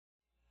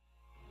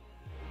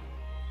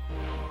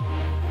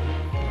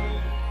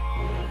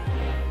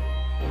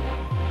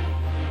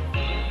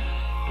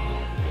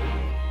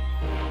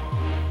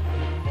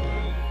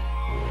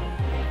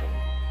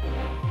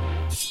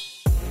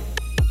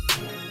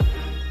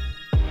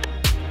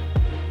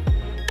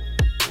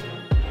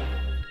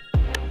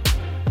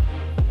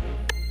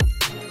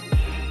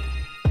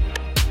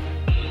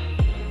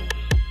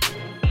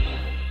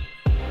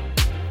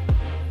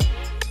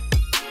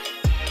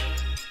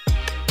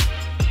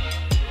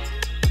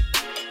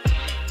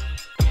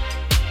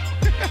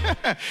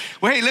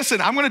Well, hey, listen,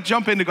 I'm gonna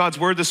jump into God's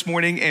word this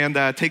morning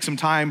and take some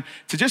time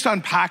to just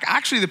unpack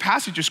actually the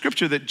passage of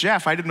scripture that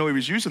Jeff, I didn't know he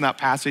was using that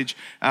passage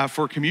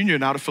for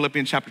communion out of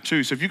Philippians chapter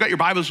 2. So if you've got your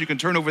Bibles, you can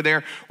turn over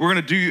there. We're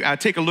gonna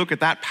take a look at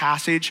that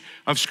passage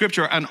of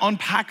scripture and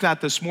unpack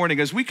that this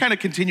morning as we kind of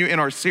continue in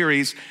our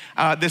series,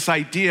 this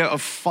idea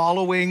of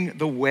following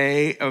the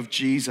way of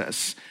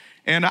Jesus.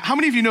 And how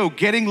many of you know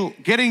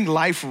getting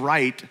life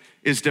right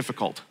is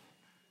difficult?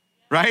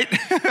 Right?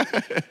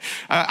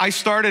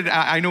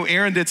 I know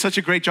Aaron did such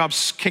a great job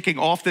kicking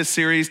off this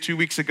series 2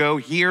 weeks ago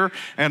here,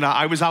 and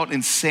I was out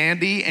in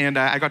Sandy, and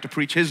I got to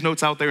preach his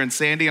notes out there in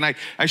Sandy, and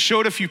I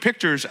showed a few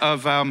pictures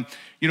of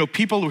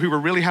people who were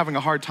really having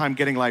a hard time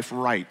getting life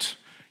right.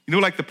 You know,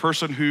 like the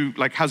person who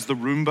has the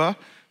Roomba,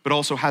 but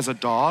also has a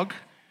dog,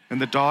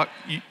 and the dog,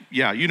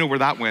 you know where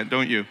that went,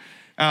 don't you?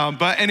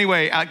 But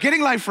anyway,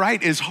 getting life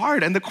right is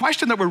hard. And the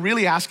question that we're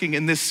really asking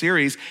in this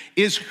series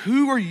is,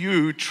 who are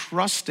you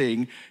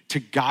trusting to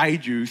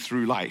guide you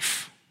through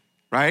life,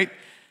 right?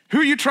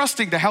 Who are you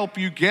trusting to help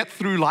you get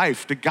through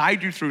life, to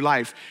guide you through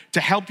life, to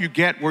help you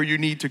get where you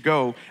need to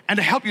go, and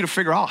to help you to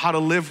figure out how to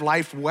live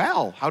life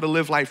well, how to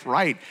live life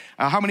right?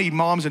 How many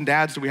moms and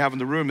dads do we have in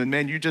the room? And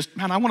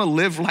man, I want to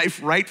live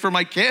life right for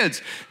my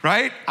kids,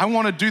 right? I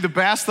want to do the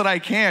best that I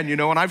can,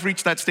 and I've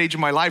reached that stage in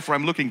my life where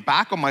I'm looking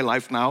back on my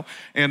life now,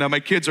 and my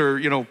kids are,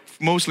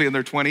 mostly in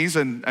their 20s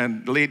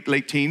and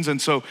late teens,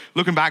 and so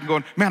looking back and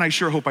going, man, I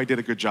sure hope I did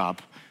a good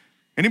job.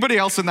 Anybody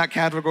else in that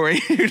category?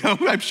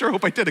 I sure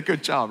hope I did a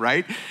good job,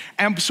 right?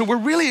 And so we're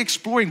really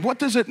exploring, what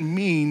does it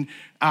mean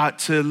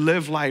to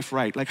live life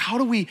right? Like,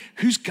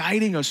 who's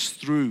guiding us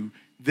through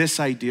this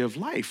idea of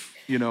life,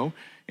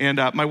 And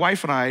my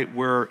wife and I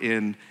were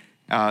in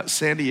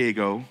San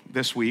Diego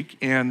this week,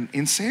 and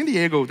in San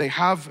Diego,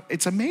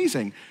 it's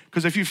amazing,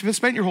 because if you've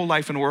spent your whole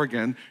life in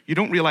Oregon, you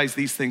don't realize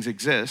these things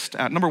exist.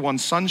 Number one,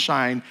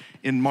 sunshine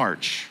in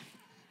March,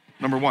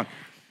 number one.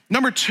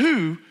 Number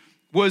two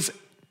was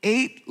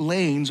 8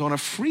 lanes on a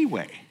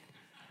freeway.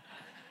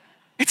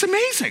 It's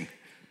amazing.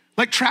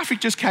 Like, traffic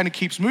just kind of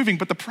keeps moving.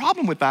 But the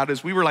problem with that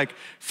is we were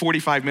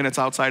 45 minutes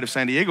outside of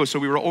San Diego, so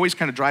we were always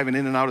kind of driving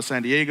in and out of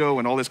San Diego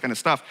and all this kind of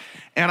stuff.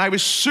 And I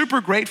was super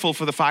grateful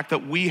for the fact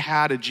that we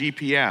had a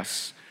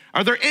GPS.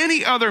 Are there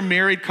any other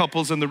married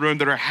couples in the room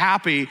that are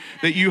happy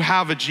that you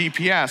have a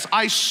GPS?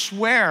 I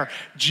swear,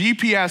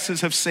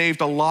 GPSs have saved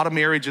a lot of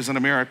marriages in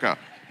America.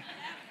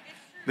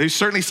 They've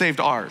certainly saved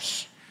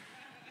ours.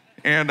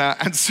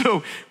 And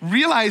so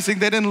realizing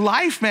that in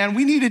life, man,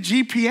 we need a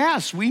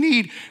GPS. We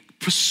need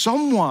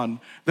someone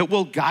that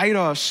will guide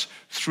us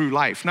through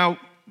life. Now,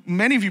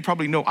 many of you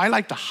probably know I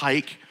like to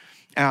hike.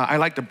 I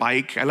like to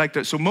bike.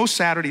 So most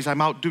Saturdays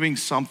I'm out doing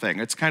something.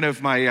 It's kind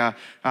of I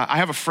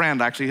have a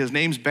friend actually, his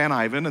name's Ben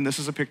Ivan, and this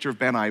is a picture of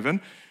Ben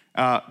Ivan.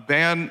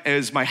 Ben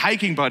is my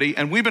hiking buddy,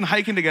 and we've been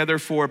hiking together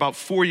for about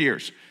 4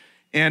 years.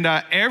 And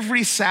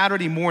every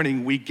Saturday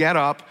morning we get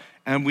up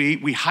and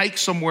we hike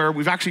somewhere.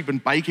 We've actually been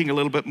biking a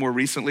little bit more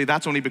recently.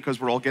 That's only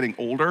because we're all getting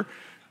older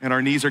and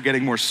our knees are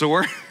getting more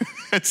sore.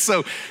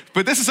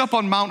 But this is up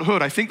on Mount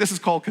Hood. I think this is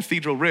called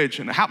Cathedral Ridge,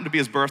 and it happened to be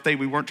his birthday.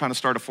 We weren't trying to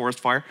start a forest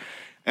fire.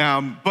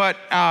 But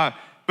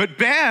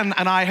Ben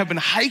and I have been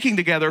hiking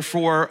together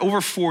for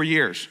over 4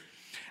 years.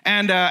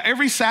 And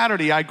every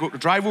Saturday I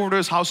drive over to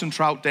his house in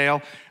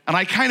Troutdale, and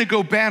I kind of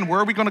go, Ben,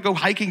 where are we gonna go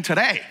hiking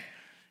today?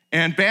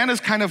 And Ben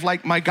is kind of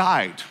like my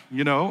guide,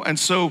 And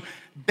so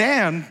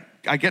Ben,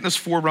 I get in his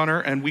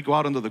 4Runner and we go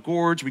out into the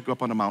gorge, we go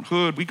up onto Mount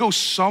Hood, we go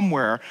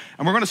somewhere,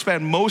 and we're gonna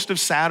spend most of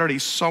Saturday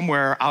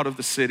somewhere out of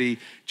the city,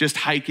 just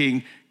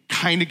hiking,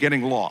 kind of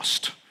getting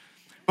lost.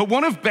 But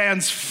one of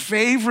Ben's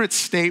favorite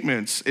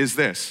statements is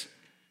this: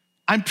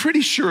 I'm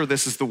pretty sure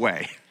this is the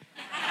way.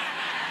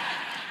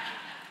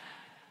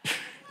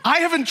 I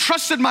have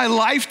entrusted my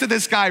life to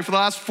this guy for the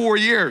last 4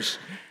 years,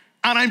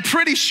 and I'm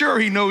pretty sure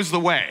he knows the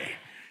way.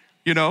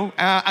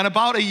 And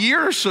about a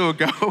year or so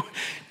ago,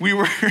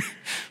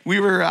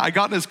 I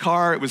got in his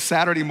car. It was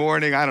Saturday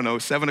morning,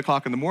 7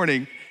 o'clock in the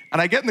morning.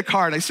 And I get in the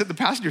car and I sit in the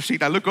passenger seat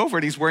and I look over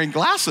and he's wearing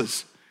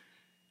glasses.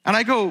 And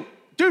I go,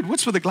 dude,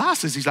 what's with the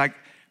glasses? He's like,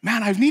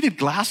 man, I've needed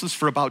glasses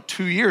for about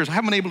 2 years. I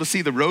haven't been able to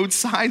see the road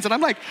signs. And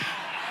I'm like,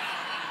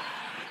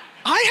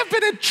 I have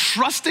been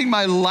entrusting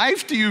my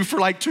life to you for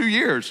 2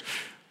 years,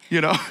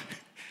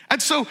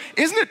 And so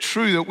isn't it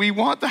true that we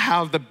want to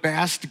have the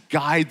best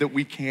guide that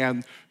we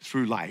can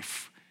through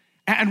life?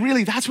 And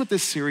really, that's what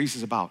this series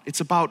is about. It's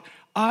about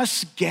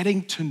us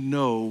getting to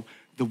know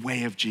the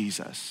way of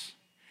Jesus.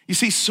 You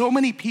see, so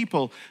many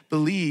people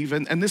believe,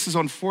 and this is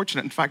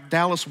unfortunate. In fact,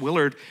 Dallas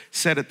Willard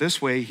said it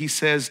this way. He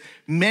says,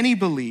 many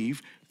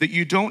believe that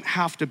you don't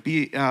have to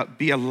be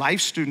a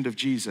life student of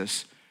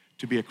Jesus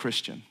to be a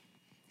Christian.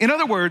 In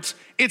other words,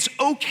 it's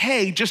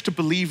okay just to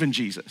believe in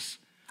Jesus.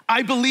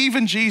 I believe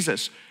in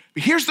Jesus.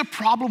 But here's the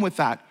problem with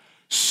that.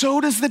 So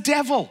does the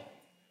devil.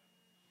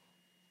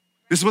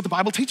 This is what the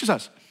Bible teaches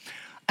us.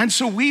 And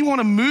so we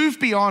want to move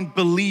beyond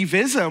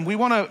believism. We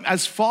want to,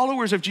 as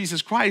followers of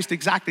Jesus Christ,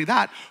 exactly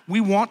that. We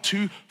want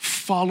to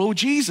follow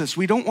Jesus.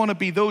 We don't want to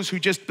be those who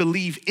just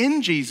believe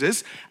in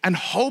Jesus and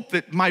hope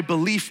that my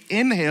belief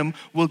in him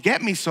will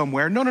get me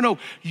somewhere. No, no, no.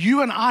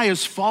 You and I,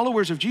 as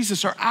followers of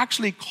Jesus, are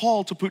actually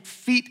called to put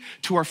feet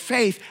to our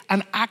faith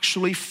and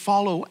actually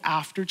follow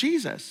after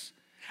Jesus.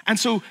 And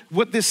so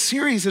what this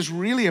series is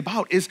really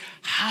about is,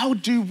 how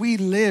do we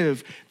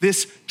live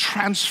this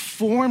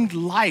transformed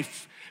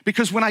life?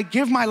 Because when I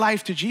give my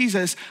life to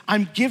Jesus,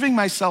 I'm giving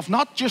myself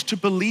not just to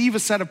believe a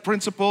set of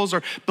principles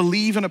or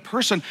believe in a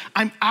person.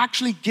 I'm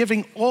actually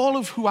giving all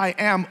of who I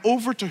am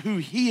over to who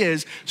he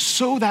is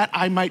so that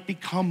I might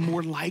become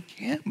more like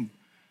him. In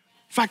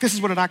fact, this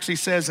is what it actually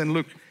says in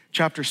Luke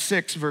chapter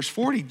 6, verse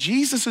 40.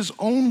 Jesus'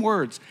 own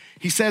words.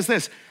 He says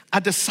this, a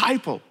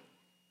disciple.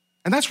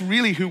 And that's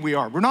really who we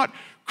are. We're not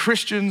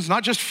Christians,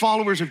 not just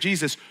followers of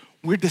Jesus.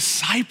 We're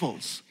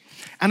disciples.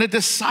 And a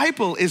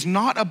disciple is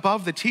not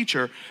above the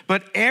teacher,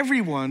 but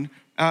everyone,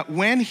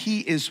 when he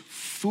is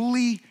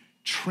fully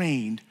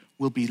trained,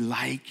 will be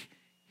like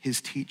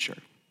his teacher.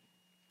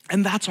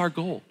 And that's our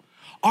goal.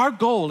 Our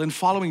goal in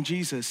following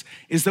Jesus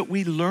is that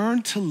we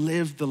learn to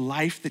live the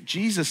life that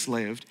Jesus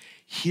lived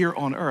here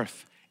on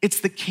earth.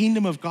 It's the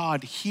kingdom of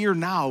God here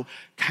now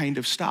kind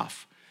of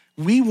stuff.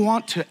 We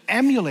want to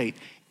emulate,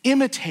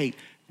 imitate,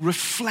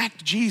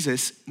 reflect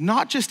Jesus,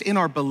 not just in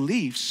our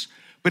beliefs,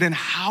 but in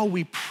how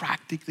we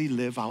practically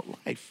live out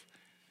life.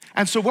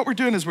 And so what we're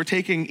doing is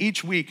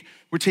each week,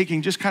 we're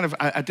taking just kind of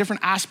a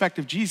different aspect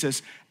of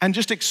Jesus and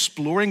just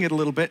exploring it a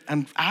little bit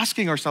and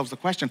asking ourselves the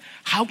question,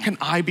 how can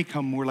I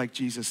become more like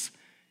Jesus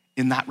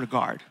in that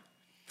regard?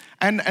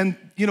 And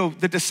you know,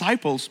 the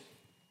disciples,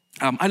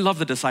 I love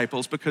the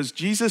disciples because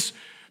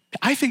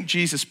I think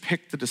Jesus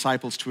picked the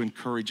disciples to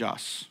encourage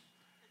us.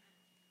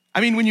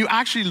 I mean, when you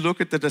actually look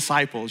at the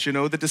disciples, you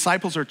know, the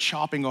disciples are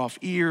chopping off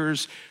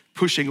ears,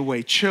 pushing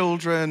away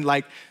children,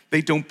 like they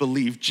don't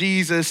believe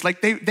Jesus.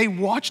 Like they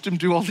watched him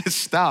do all this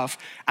stuff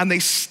and they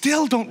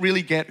still don't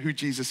really get who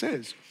Jesus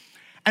is.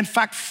 In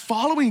fact,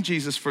 following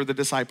Jesus for the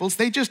disciples,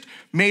 they just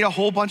made a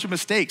whole bunch of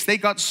mistakes. They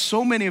got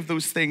so many of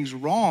those things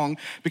wrong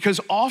because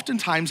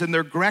oftentimes in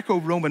their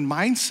Greco-Roman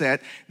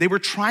mindset, they were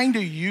trying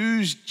to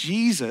use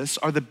Jesus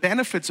or the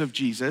benefits of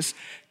Jesus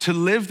to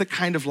live the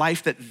kind of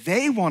life that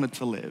they wanted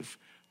to live,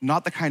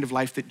 not the kind of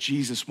life that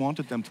Jesus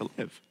wanted them to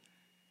live.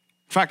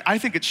 In fact, I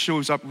think it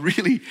shows up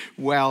really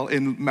well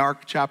in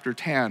Mark chapter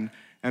 10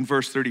 and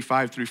verse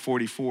 35 through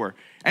 44.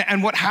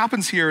 And what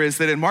happens here is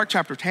that in Mark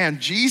chapter 10,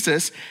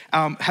 Jesus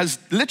has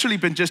literally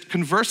been just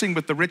conversing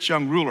with the rich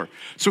young ruler.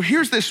 So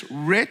here's this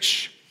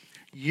rich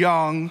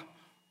young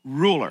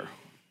ruler,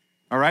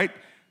 all right?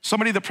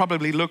 Somebody that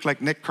probably looked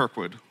like Nick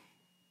Kirkwood.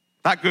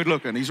 That good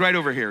looking, he's right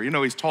over here. You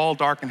know, he's tall,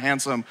 dark, and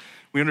handsome.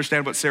 We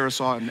understand what Sarah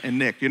saw in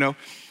Nick, you know?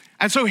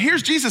 And so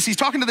here's Jesus, he's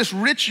talking to this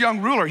rich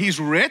young ruler. He's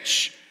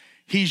rich,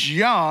 he's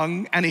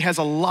young, and he has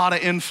a lot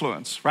of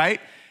influence, right?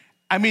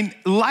 I mean,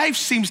 life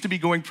seems to be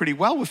going pretty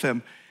well with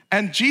him.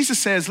 And Jesus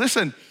says,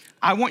 listen,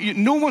 I want you,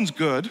 no one's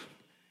good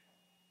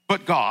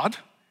but God.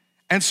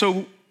 And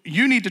so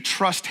you need to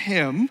trust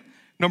him,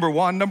 number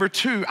one. Number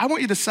two, I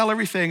want you to sell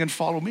everything and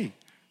follow me.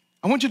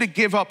 I want you to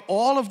give up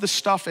all of the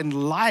stuff in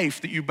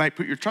life that you might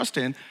put your trust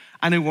in,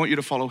 and I want you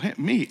to follow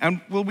me.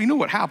 And well, we know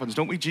what happens,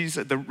 don't we?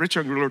 Jesus, the rich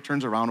young ruler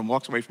turns around and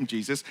walks away from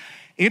Jesus.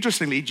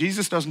 Interestingly,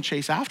 Jesus doesn't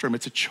chase after him.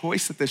 It's a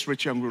choice that this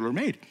rich young ruler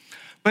made.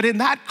 But in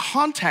that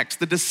context,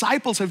 the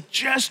disciples have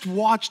just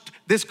watched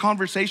this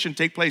conversation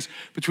take place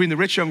between the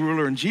rich young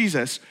ruler and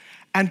Jesus.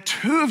 And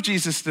two of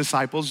Jesus'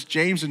 disciples,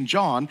 James and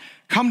John,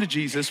 come to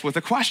Jesus with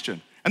a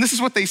question. And this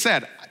is what they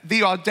said.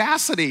 The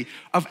audacity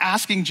of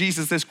asking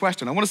Jesus this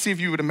question. I want to see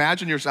if you would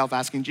imagine yourself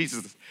asking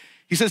Jesus this.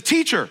 He says,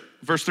 teacher,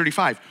 verse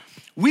 35,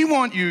 we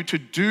want you to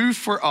do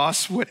for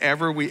us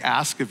whatever we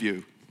ask of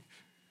you.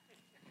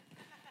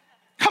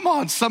 Come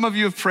on, some of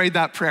you have prayed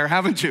that prayer,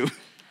 haven't you?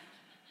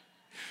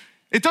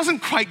 It doesn't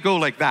quite go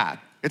like that.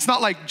 It's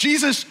not like,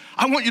 Jesus,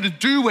 I want you to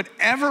do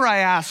whatever I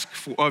ask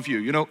of you,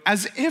 you know,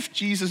 as if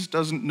Jesus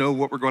doesn't know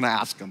what we're going to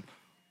ask him,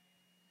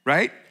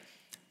 right?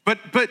 But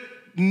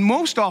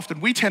most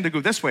often we tend to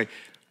go this way.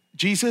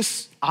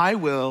 Jesus, I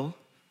will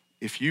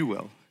if you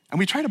will. And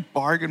we try to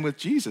bargain with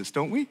Jesus,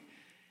 don't we?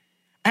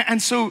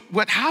 And so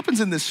what happens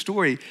in this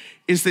story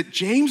is that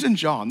James and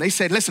John, they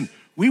said, listen,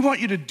 we want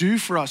you to do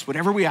for us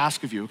whatever we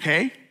ask of you,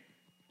 okay?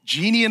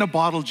 Genie in a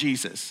bottle,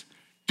 Jesus.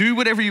 Do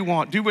whatever you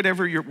want. Do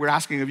whatever we're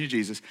asking of you,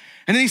 Jesus.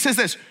 And then he says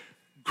this,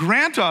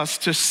 grant us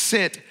to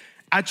sit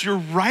at your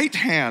right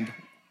hand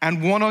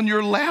and one on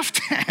your left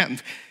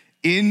hand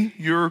in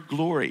your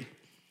glory.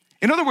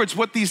 In other words,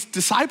 what these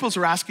disciples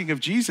are asking of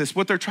Jesus,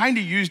 what they're trying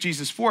to use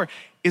Jesus for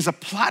is a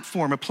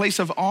platform, a place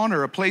of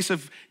honor, a place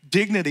of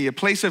dignity, a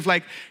place of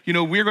like, you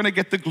know, we're gonna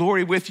get the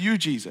glory with you,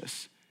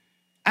 Jesus.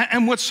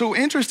 And what's so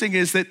interesting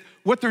is that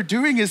what they're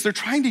doing is they're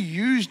trying to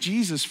use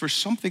Jesus for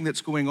something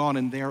that's going on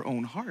in their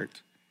own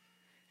heart.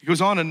 He goes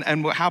on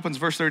and what happens,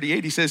 verse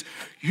 38, he says,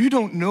 you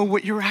don't know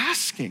what you're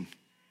asking.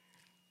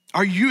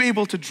 Are you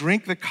able to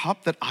drink the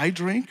cup that I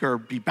drink or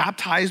be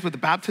baptized with the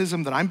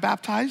baptism that I'm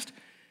baptized?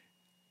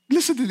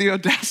 Listen to the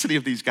audacity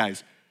of these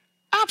guys.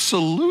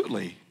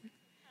 Absolutely.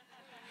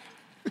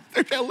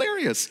 They're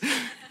hilarious.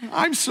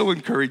 I'm so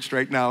encouraged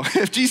right now.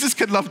 If Jesus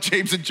could love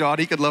James and John,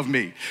 he could love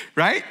me,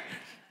 right?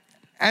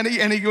 And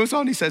he goes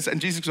on, he says,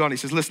 and Jesus goes on, he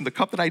says, listen, the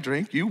cup that I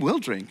drink, you will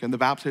drink, and the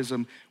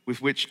baptism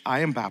with which I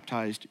am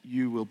baptized,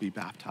 you will be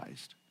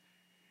baptized.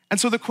 And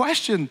so the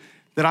question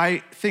that I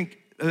think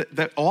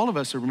that all of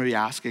us are maybe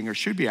asking or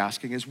should be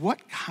asking is,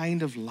 what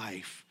kind of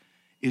life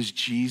is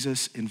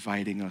Jesus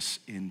inviting us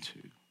into?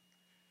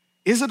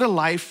 Is it a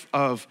life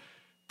of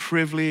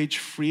privilege,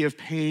 free of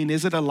pain?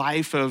 Is it a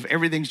life of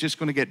everything's just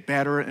going to get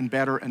better and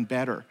better and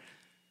better?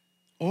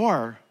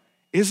 Or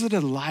is it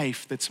a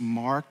life that's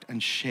marked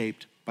and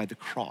shaped by the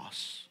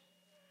cross?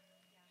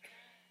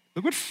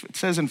 Look what it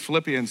says in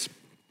Philippians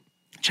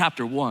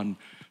chapter 1.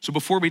 So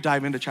before we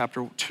dive into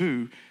chapter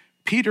 2,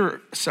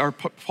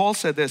 Paul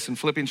said this in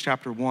Philippians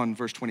chapter 1,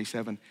 verse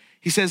 27.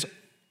 He says,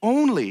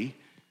 only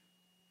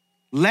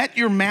let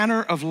your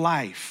manner of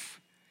life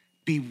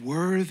be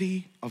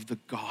worthy of the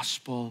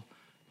gospel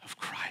of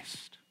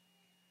Christ.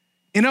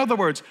 In other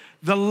words,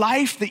 the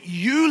life that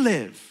you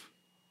live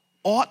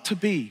ought to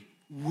be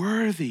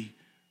worthy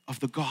of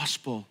the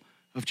gospel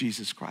of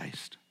Jesus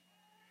Christ.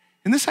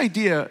 And this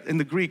idea in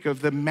the Greek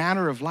of the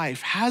manner of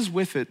life has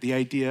with it the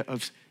idea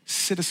of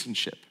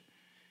citizenship.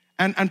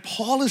 And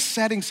Paul is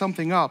setting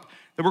something up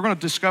that we're going to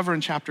discover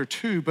in chapter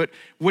 2, but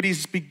what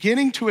he's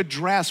beginning to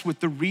address with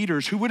the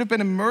readers who would have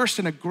been immersed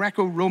in a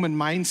Greco-Roman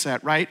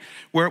mindset, right?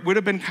 Where it would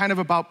have been kind of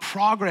about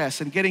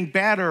progress and getting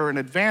better and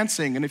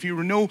advancing. And if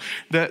you know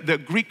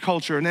the Greek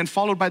culture and then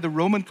followed by the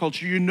Roman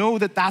culture, you know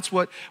that that's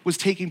what was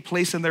taking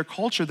place in their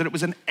culture, that it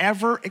was an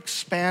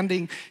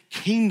ever-expanding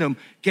kingdom,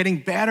 getting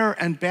better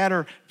and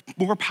better,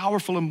 more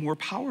powerful and more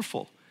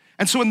powerful.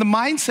 And so in the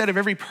mindset of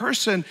every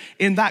person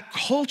in that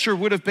culture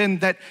would have been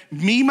that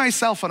me,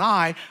 myself, and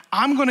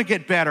I'm gonna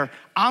get better,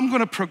 I'm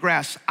gonna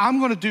progress, I'm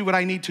gonna do what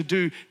I need to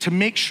do to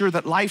make sure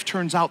that life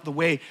turns out the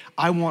way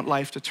I want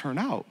life to turn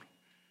out.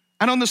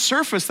 And on the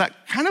surface,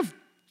 that kind of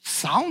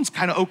sounds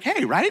kind of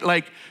okay, right?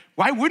 Like,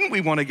 why wouldn't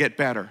we wanna get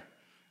better?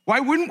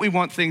 Why wouldn't we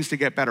want things to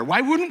get better?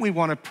 Why wouldn't we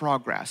wanna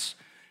progress?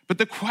 But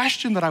the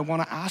question that I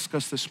wanna ask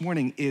us this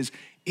morning is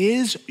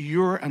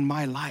your and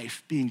my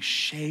life being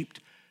shaped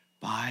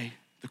by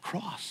the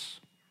cross?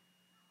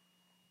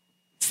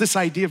 It's this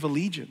idea of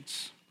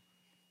allegiance.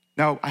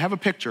 Now, I have a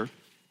picture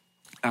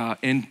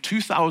in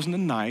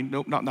 2009,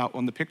 nope, not that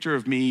one, the picture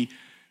of me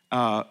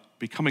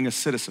becoming a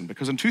citizen,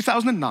 because in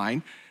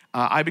 2009,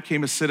 I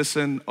became a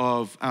citizen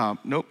of,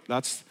 nope,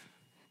 that's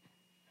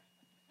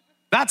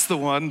the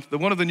one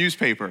of the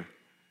newspaper.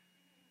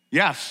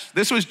 Yes,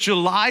 this was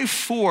July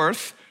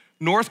 4th,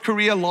 North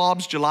Korea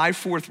lobs July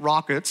 4th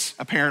rockets,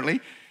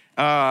 apparently.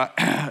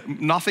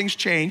 Nothing's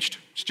changed.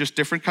 It's just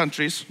different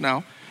countries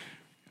now.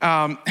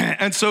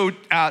 And so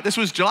this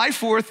was July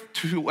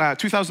 4th,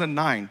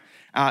 2009.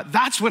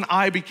 That's when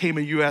I became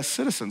a U.S.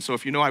 citizen. So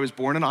if you know, I was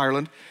born in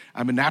Ireland.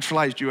 I'm a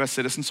naturalized U.S.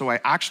 citizen, so I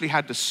actually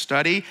had to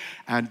study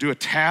and do a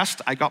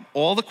test. I got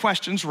all the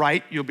questions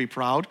right, you'll be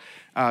proud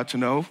to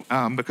know,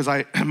 because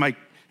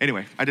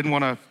anyway, I didn't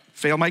want to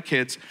fail my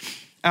kids.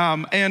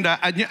 And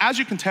as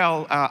you can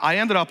tell, I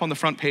ended up on the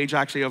front page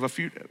actually of a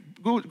few,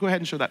 go ahead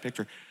and show that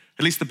picture.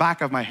 At least the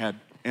back of my head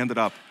ended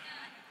up.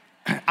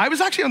 I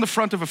was actually on the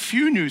front of a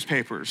few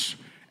newspapers.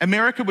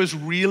 America was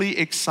really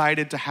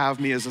excited to have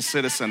me as a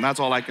citizen. That's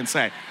all I can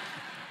say.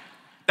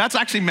 That's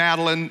actually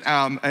Madeline,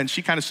 and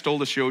she kind of stole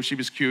the show. She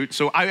was cute.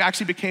 So I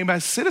actually became a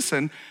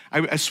citizen,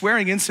 a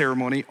swearing-in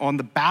ceremony on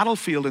the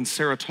battlefield in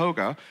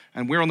Saratoga,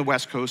 and we're on the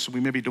West Coast, so we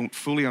maybe don't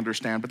fully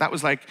understand, but that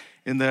was like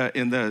not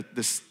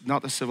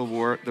the Civil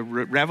War, the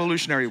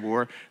Revolutionary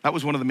War. That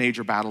was one of the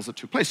major battles that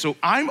took place. So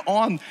I'm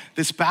on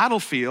this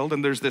battlefield,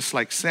 and there's this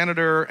like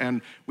senator,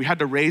 and we had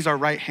to raise our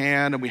right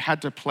hand, and we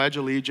had to pledge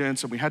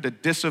allegiance, and we had to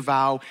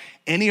disavow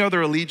any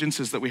other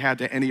allegiances that we had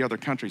to any other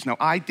countries. Now,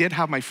 I did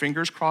have my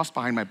fingers crossed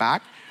behind my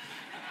back.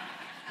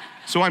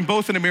 So I'm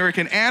both an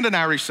American and an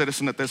Irish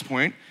citizen at this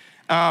point.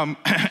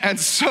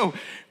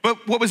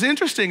 But what was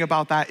interesting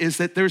about that is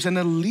that there's an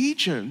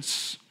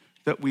allegiance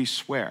that we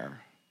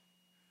swear.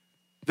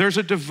 There's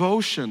a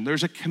devotion,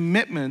 there's a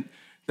commitment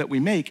that we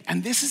make.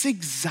 And this is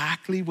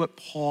exactly what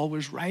Paul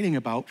was writing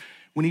about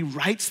when he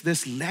writes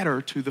this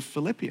letter to the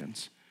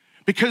Philippians.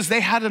 Because they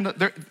had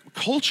their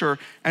culture,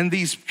 and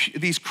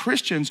these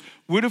Christians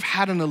would have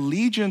had an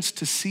allegiance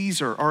to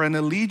Caesar or an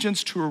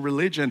allegiance to a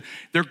religion.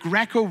 Their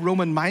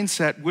Greco-Roman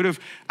mindset would have,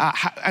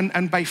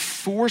 and by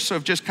force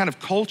of just kind of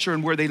culture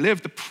and where they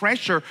lived, the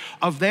pressure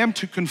of them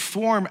to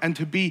conform and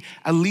to be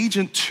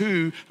allegiant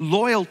to,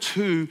 loyal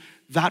to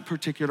that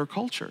particular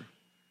culture.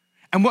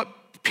 And what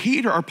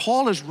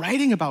Paul is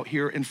writing about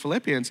here in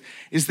Philippians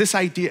is this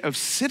idea of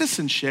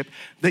citizenship,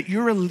 that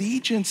your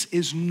allegiance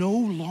is no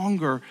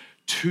longer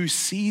to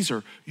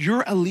Caesar.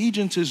 Your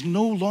allegiance is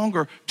no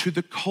longer to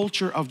the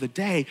culture of the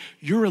day.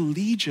 Your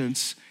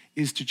allegiance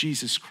is to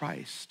Jesus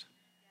Christ.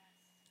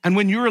 And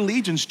when your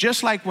allegiance,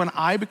 just like when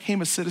I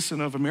became a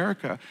citizen of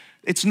America,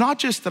 It's not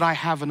just that I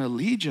have an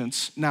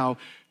allegiance now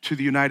to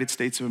the United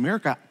States of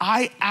America.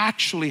 I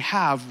actually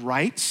have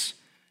rights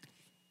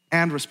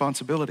and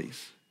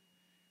responsibilities.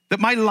 That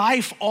my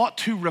life ought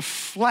to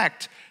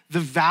reflect the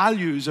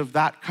values of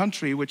that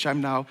country which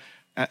I'm now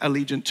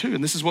allegiant to.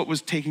 And this is what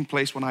was taking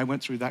place when I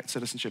went through that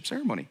citizenship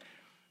ceremony.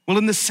 Well,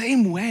 in the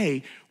same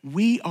way,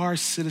 we are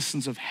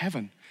citizens of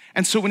heaven.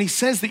 And so when he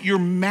says that your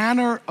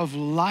manner of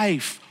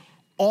life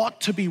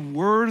ought to be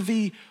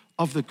worthy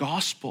of the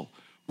gospel,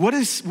 what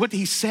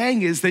he's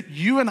saying is that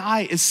you and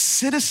I, as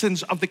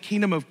citizens of the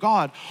kingdom of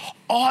God,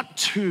 ought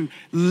to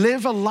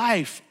live a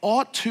life,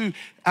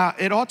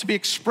 it ought to be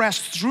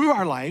expressed through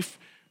our life,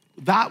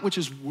 that which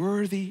is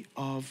worthy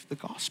of the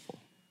gospel.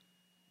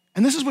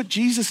 And this is what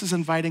Jesus is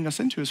inviting us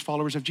into as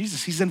followers of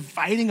Jesus. He's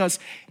inviting us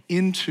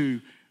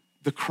into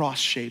the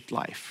cross-shaped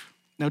life.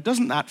 Now,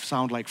 doesn't that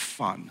sound like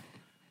fun?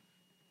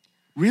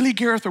 Really,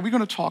 Gareth, are we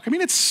gonna talk? I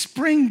mean, it's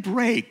spring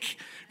break.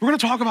 We're gonna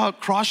talk about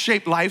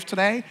cross-shaped life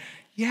today?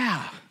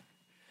 Yeah.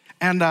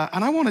 And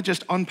I wanna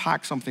just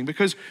unpack something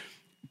because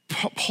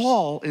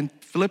Paul in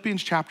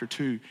Philippians chapter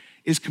 2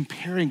 is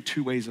comparing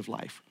two ways of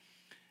life.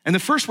 And the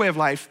first way of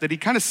life that he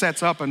kind of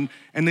sets up and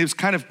is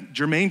kind of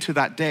germane to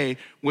that day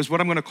was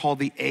what I'm gonna call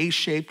the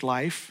A-shaped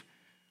life.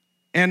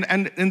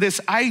 And this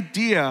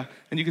idea,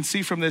 and you can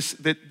see from this,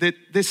 that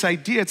this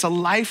idea, it's a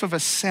life of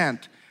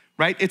ascent,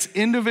 right? It's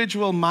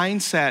individual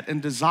mindset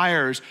and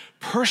desires,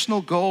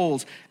 personal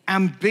goals,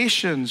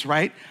 ambitions,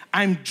 right?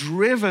 I'm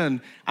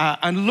driven,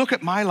 and look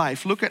at my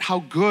life, look at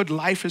how good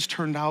life has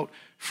turned out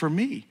for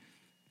me.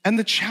 And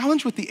the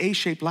challenge with the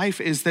A-shaped life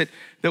is that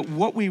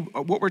what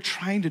we're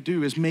trying to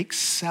do is make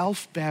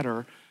self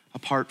better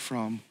apart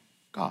from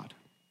God.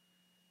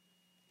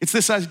 It's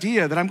this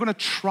idea that I'm gonna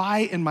try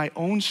in my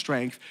own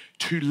strength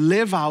to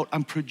live out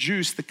and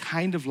produce the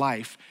kind of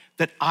life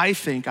that I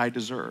think I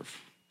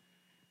deserve.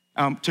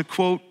 To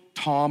quote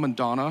Tom and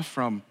Donna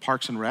from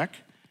Parks and Rec,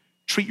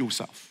 treat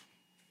yourself.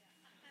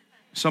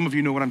 Some of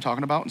you know what I'm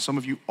talking about, and some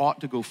of you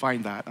ought to go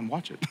find that and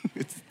watch it.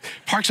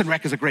 Parks and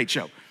Rec is a great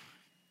show.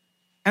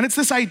 And it's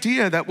this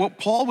idea that what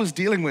Paul was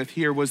dealing with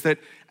here was that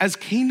as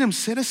kingdom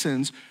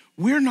citizens,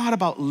 we're not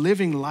about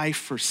living life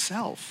for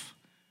self.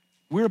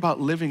 We're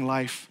about living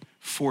life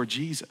for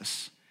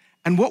Jesus.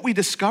 And what we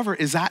discover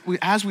is that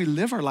as we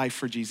live our life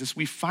for Jesus,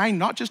 we find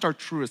not just our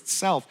truest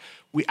self,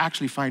 we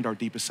actually find our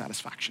deepest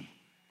satisfaction.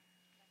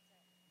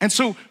 And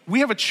so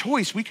we have a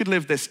choice. We could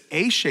live this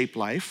A-shaped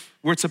life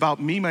where it's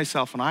about me,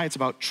 myself, and I. It's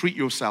about treat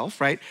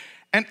yourself, right?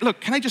 And look,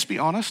 can I just be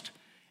honest?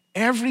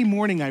 Every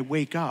morning I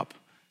wake up,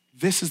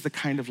 this is the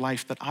kind of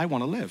life that I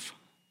wanna live,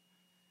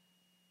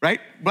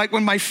 right? Like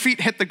when my feet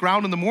hit the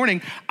ground in the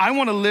morning, I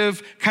wanna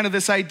live kind of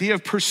this idea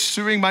of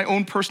pursuing my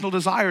own personal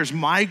desires,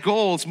 my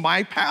goals,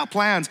 my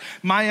plans,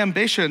 my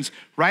ambitions,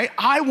 right?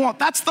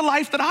 That's the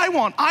life that I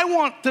want. I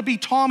want to be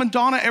Tom and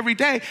Donna every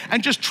day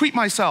and just treat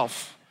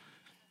myself.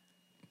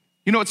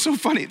 You know, it's so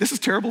funny. This is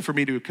terrible for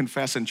me to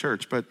confess in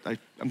church, but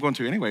I'm going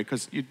to anyway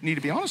because you need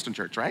to be honest in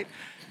church, right?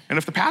 And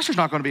if the pastor's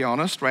not gonna be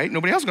honest, right,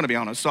 nobody else is gonna be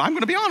honest, so I'm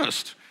gonna be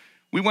honest.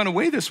 We went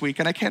away this week,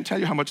 and I can't tell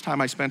you how much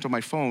time I spent on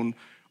my phone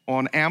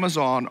on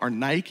Amazon or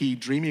Nike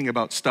dreaming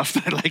about stuff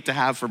that I'd like to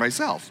have for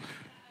myself.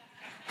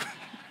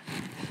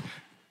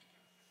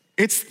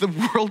 It's the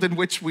world in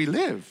which we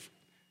live.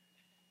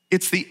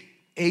 It's the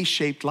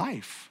A-shaped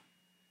life.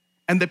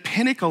 And the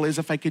pinnacle is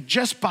if I could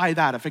just buy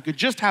that, if I could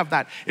just have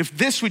that, if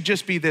this would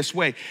just be this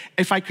way,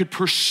 if I could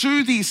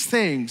pursue these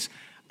things,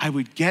 I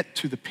would get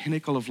to the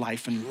pinnacle of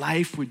life, and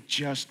life would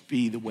just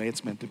be the way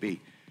it's meant to be.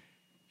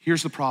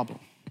 Here's the problem.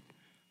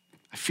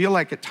 I feel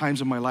like at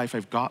times in my life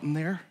I've gotten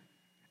there,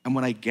 and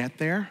when I get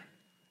there,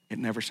 it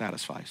never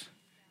satisfies.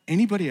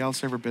 Anybody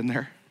else ever been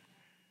there?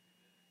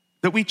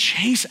 That we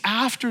chase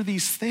after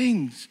these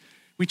things.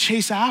 We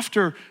chase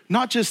after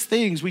not just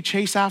things, we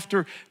chase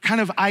after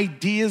kind of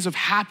ideas of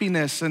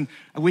happiness, and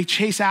we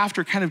chase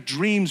after kind of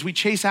dreams. We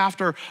chase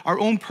after our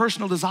own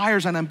personal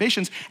desires and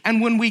ambitions.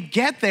 And when we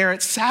get there,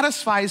 it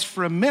satisfies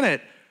for a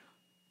minute,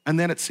 and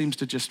then it seems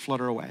to just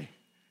flutter away.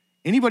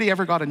 Anybody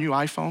ever got a new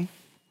iPhone?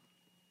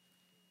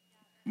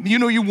 You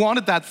know, you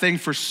wanted that thing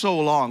for so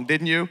long,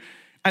 didn't you?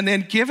 And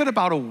then give it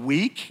about a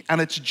week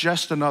and it's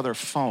just another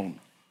phone.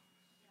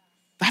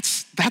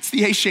 That's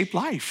the A-shaped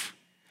life.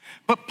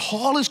 But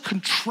Paul is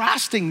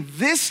contrasting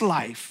this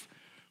life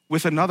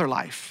with another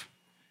life.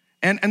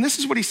 And this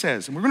is what he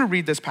says, and we're gonna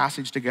read this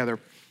passage together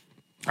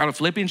out of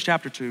Philippians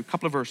chapter 2, a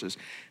couple of verses.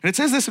 And it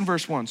says this in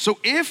verse 1, so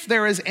if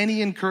there is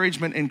any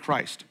encouragement in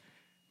Christ,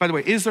 by the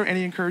way, is there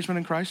any encouragement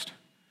in Christ?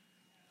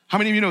 How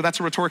many of you know that's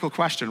a rhetorical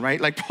question,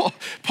 right? Like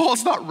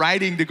Paul's not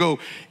writing to go,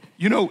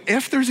 you know,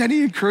 if there's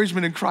any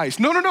encouragement in Christ.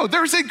 No,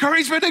 there's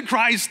encouragement in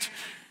Christ.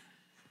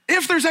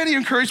 If there's any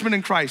encouragement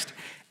in Christ,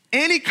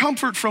 any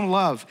comfort from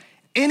love,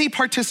 any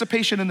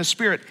participation in the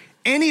Spirit,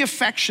 any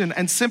affection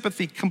and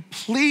sympathy,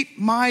 complete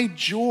my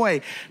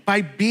joy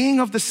by being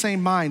of the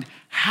same mind,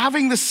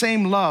 having the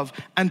same love,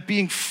 and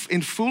being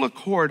in full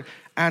accord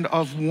and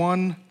of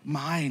one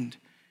mind.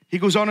 He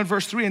goes on in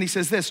verse 3 and he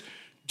says this,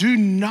 do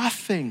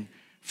nothing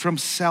from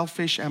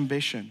selfish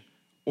ambition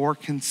or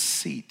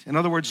conceit. In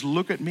other words,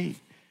 look at me.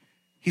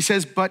 He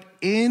says, but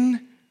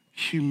in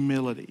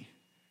humility.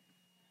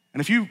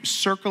 And if you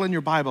circle in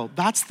your Bible,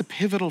 that's the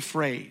pivotal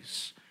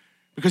phrase,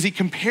 because he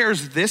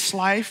compares this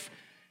life,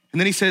 and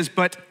then he says,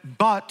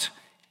 but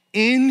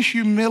in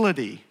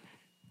humility,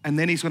 and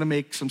then he's gonna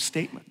make some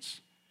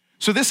statements.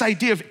 So this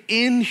idea of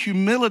in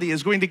humility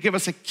is going to give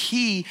us a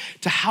key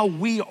to how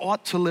we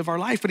ought to live our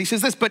life. But he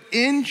says this, but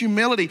in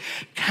humility,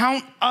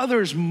 count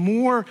others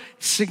more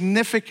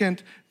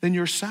significant than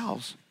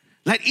yourselves.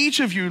 Let each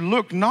of you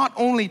look not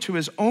only to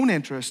his own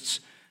interests,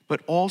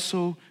 but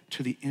also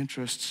to the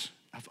interests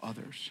of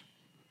others.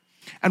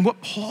 And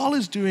what Paul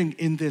is doing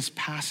in this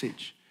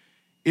passage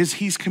is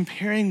he's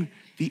comparing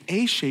the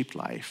A-shaped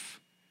life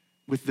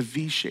with the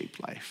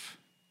V-shaped life.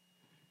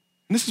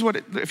 And this is what,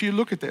 if you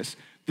look at this,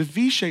 the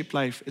V-shaped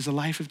life is a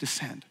life of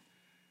descent.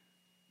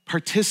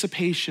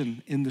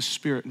 Participation in the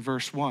Spirit in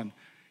verse 1.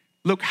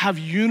 Look, have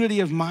unity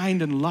of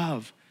mind and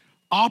love.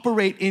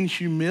 Operate in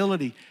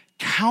humility.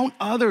 Count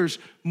others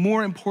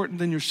more important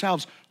than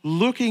yourselves.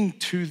 Looking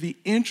to the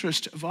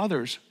interest of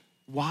others.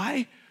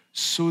 Why?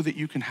 So that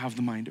you can have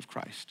the mind of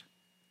Christ.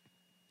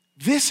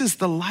 This is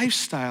the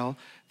lifestyle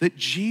that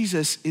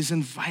Jesus is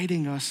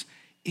inviting us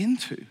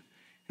into.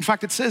 In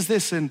fact, it says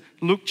this in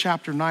Luke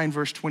chapter 9,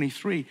 verse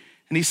 23.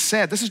 And he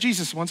said, this is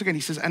Jesus once again,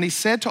 he says, and he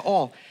said to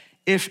all,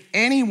 if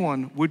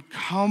anyone would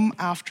come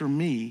after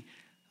me,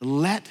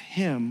 let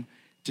him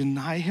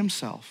deny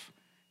himself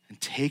and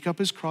take up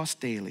his cross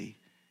daily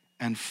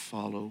and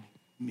follow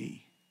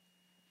me.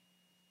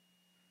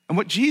 And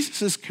what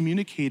Jesus is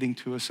communicating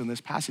to us in this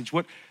passage,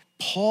 what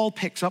Paul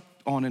picks up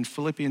on in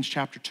Philippians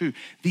chapter 2,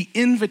 the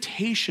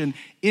invitation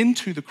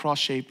into the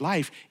cross-shaped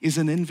life is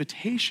an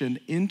invitation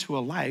into a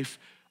life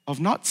of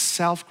not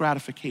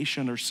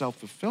self-gratification or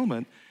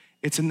self-fulfillment.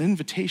 It's an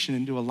invitation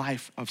into a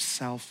life of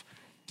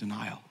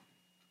self-denial.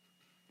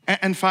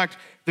 In fact,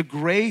 the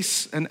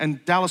grace,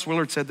 and Dallas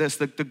Willard said this,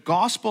 the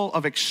gospel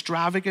of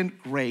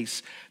extravagant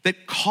grace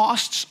that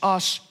costs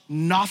us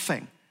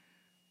nothing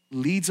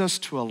leads us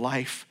to a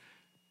life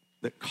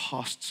that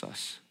costs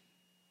us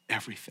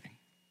everything.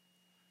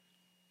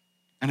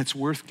 And it's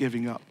worth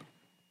giving up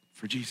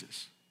for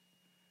Jesus.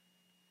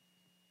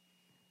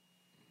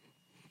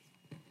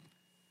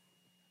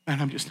 And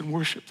I'm just in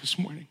worship this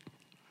morning.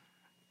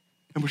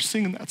 And we're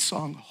singing that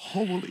song,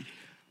 holy,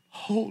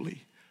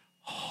 holy,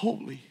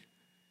 holy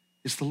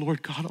is the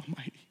Lord God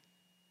Almighty.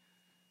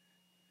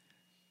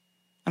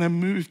 And I'm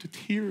moved to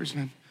tears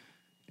and I'm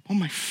on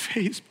my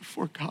face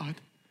before God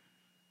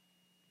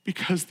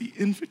because the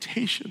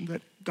invitation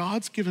that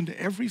God's given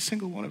to every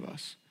single one of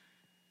us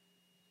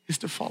is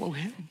to follow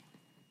him.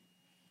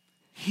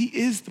 He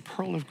is the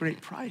pearl of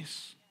great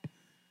price.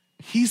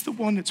 He's the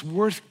one that's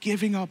worth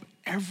giving up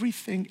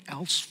everything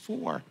else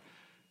for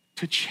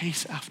to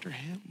chase after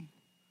him.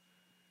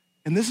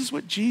 And this is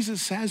what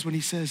Jesus says when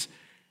he says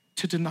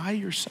to deny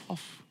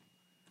yourself.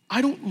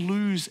 I don't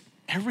lose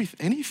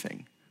anything.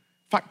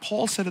 In fact,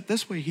 Paul said it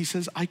this way. He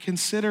says, I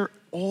consider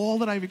all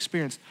that I've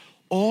experienced,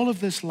 all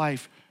of this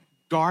life,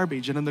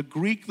 garbage. And in the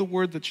Greek, the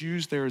word that's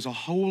used there is a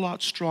whole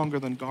lot stronger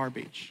than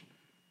garbage.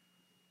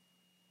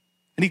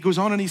 And he goes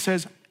on and he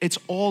says, it's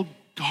all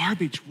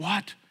garbage.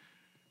 What?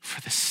 For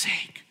the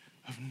sake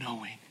of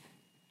knowing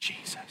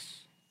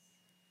Jesus.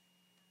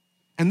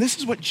 And this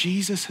is what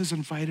Jesus has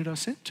invited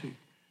us into.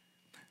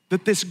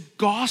 That this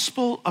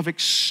gospel of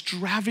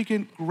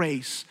extravagant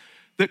grace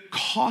that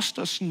cost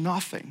us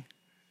nothing.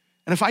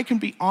 And if I can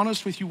be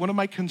honest with you, one of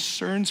my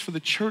concerns for the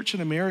church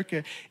in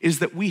America is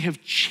that we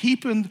have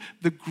cheapened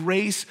the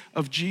grace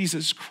of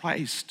Jesus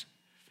Christ.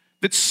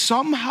 That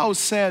somehow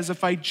says,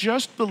 if I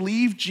just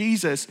believe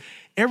Jesus,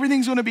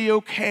 everything's gonna be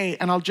okay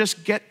and I'll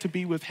just get to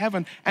be with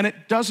heaven, and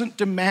it doesn't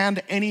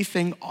demand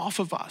anything off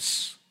of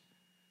us.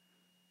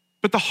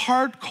 But the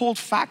hard, cold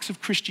facts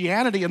of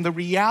Christianity and the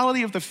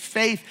reality of the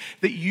faith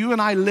that you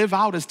and I live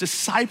out as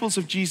disciples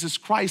of Jesus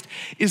Christ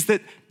is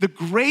that the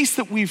grace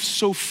that we've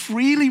so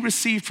freely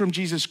received from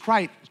Jesus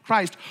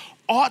Christ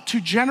ought to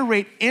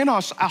generate in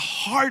us a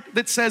heart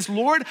that says,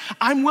 Lord,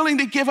 I'm willing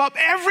to give up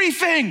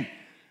everything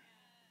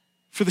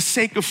for the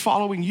sake of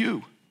following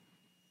you.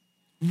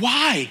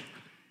 Why?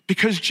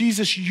 Because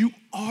Jesus, you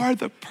are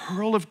the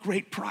pearl of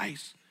great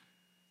price.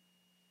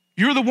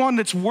 You're the one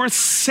that's worth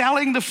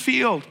selling the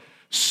field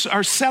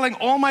or selling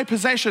all my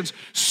possessions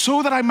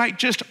so that I might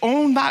just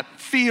own that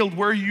field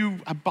where you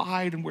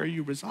abide and where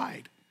you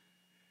reside.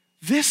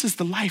 This is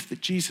the life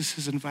that Jesus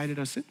has invited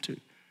us into.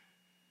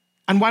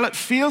 And while it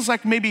feels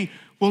like maybe,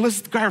 well,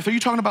 Gareth, are you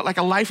talking about like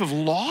a life of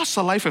loss,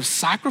 a life of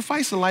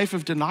sacrifice, a life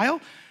of denial?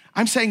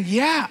 I'm saying,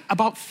 yeah,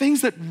 about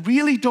things that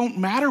really don't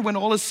matter when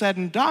all is said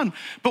and done.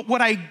 But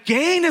what I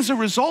gain as a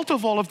result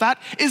of all of that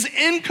is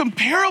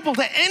incomparable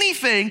to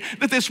anything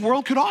that this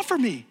world could offer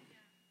me.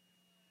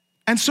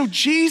 And so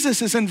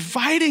Jesus is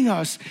inviting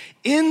us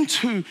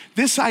into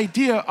this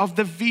idea of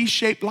the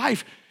V-shaped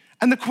life.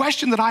 And the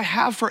question that I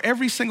have for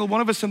every single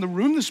one of us in the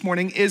room this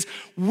morning is,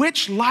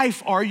 which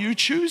life are you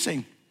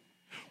choosing?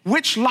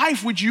 Which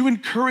life would you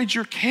encourage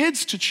your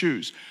kids to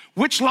choose?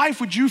 Which life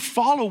would you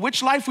follow?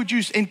 Which life would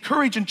you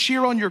encourage and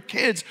cheer on your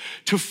kids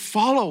to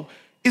follow?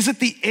 Is it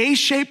the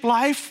A-shaped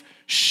life,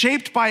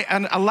 shaped by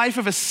a life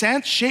of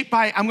ascent, shaped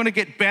by I'm gonna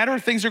get better,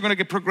 things are gonna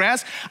get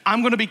progress,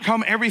 I'm gonna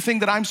become everything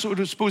that I'm sort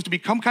of supposed to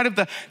become, kind of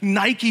the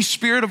Nike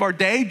spirit of our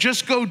day,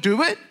 just go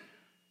do it?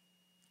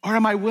 Or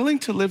am I willing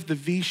to live the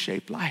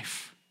V-shaped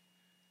life?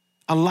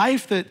 A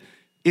life that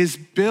is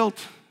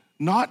built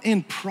not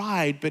in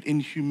pride, but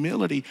in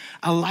humility,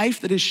 a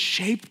life that is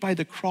shaped by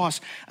the cross,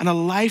 and a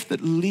life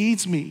that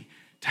leads me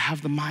to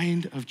have the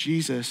mind of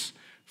Jesus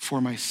for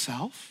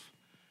myself,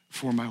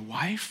 for my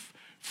wife,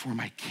 for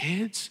my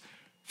kids,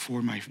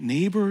 for my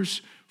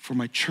neighbors, for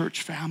my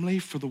church family,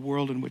 for the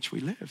world in which we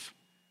live.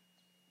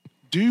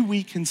 Do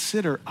we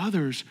consider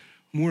others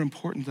more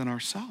important than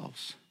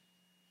ourselves?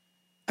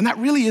 And that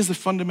really is the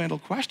fundamental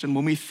question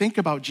when we think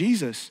about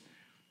Jesus.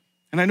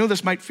 And I know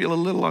this might feel a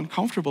little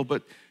uncomfortable,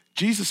 but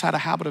Jesus had a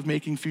habit of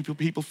making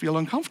people feel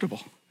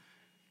uncomfortable.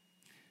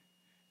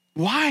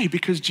 Why?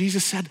 Because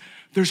Jesus said,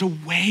 there's a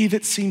way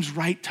that seems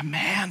right to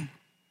man.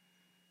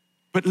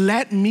 But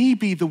let me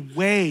be the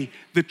way,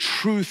 the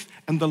truth,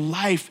 and the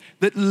life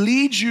that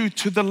leads you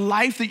to the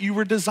life that you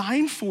were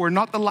designed for,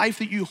 not the life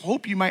that you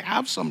hope you might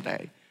have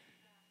someday.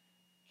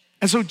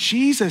 And so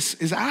Jesus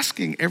is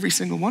asking every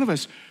single one of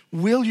us,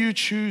 will you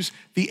choose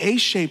the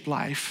A-shaped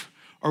life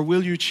or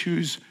will you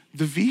choose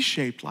the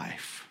V-shaped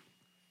life?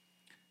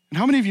 And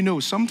how many of you know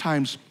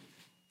sometimes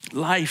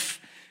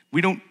life,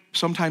 we don't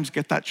sometimes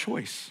get that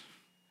choice?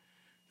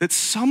 That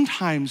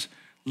sometimes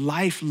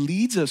life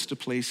leads us to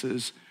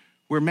places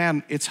where,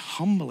 man, it's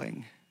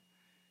humbling,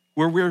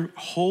 where we're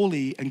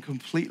wholly and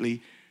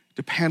completely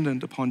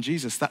dependent upon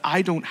Jesus, that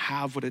I don't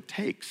have what it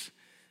takes.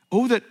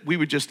 Oh, that we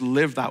would just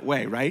live that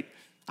way, right?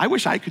 I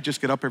wish I could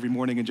just get up every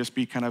morning and just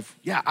be kind of,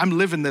 yeah, I'm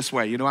living this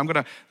way. I'm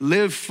gonna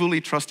live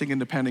fully trusting and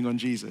depending on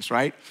Jesus,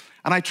 right?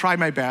 And I try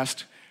my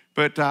best,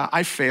 but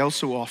I fail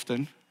so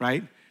often,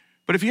 right?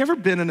 But have you ever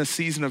been in a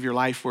season of your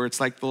life where it's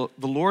like the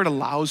Lord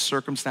allows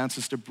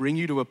circumstances to bring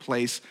you to a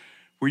place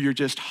where you're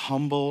just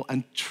humble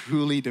and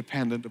truly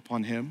dependent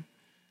upon him?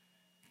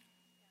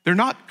 They're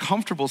not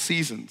comfortable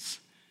seasons,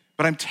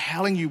 but I'm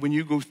telling you, when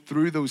you go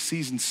through those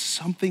seasons,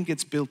 something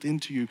gets built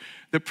into you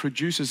that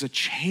produces a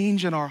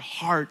change in our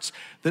hearts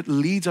that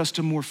leads us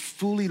to more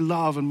fully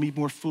love and be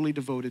more fully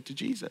devoted to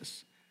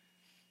Jesus.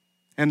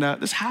 And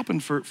this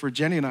happened for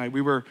Jenny and I.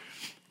 We were,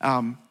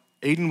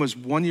 Aiden was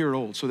 1 year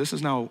old, so this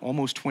is now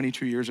almost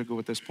 22 years ago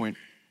at this point.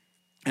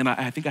 And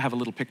I think I have a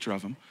little picture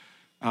of him.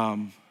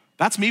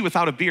 That's me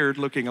without a beard,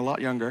 looking a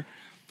lot younger.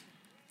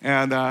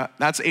 And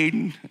that's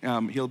Aiden.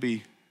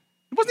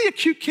 Wasn't he a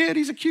cute kid?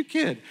 He's a cute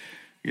kid,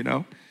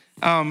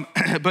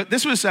 But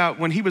this was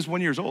when he was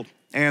 1 year old.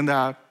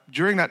 And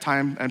during that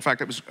time, in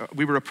fact,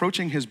 we were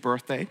approaching his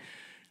birthday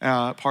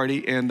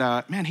party. And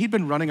man, he'd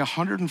been running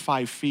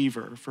 105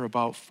 fever for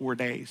about 4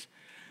 days.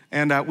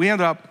 And we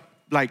ended up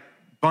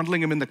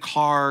bundling him in the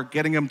car,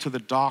 getting him to the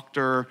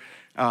doctor.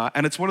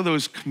 And it's one of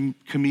those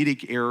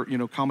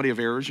comedic comedy of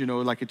errors,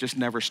 it just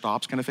never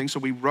stops kind of thing. So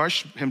we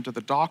rush him to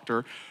the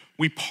doctor.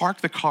 We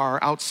park the car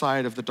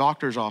outside of the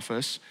doctor's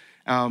office.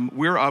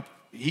 We're up,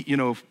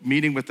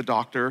 meeting with the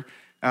doctor.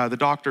 The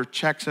doctor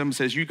checks him,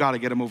 says, you got to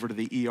get him over to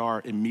the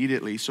ER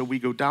immediately. So we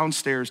go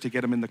downstairs to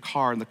get him in the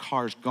car, and the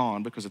car's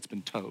gone because it's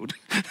been towed.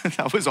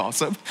 That was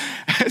awesome.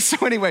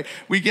 So anyway,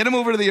 we get him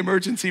over to the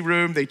emergency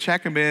room. They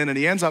check him in, and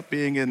he ends up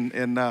being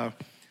in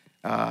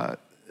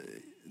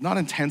not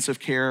intensive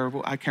care.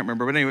 I can't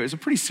remember. But anyway, it was a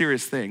pretty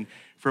serious thing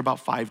for about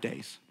 5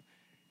 days.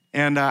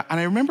 And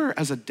I remember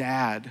as a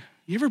dad,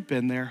 you ever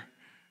been there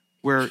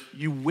where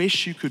you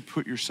wish you could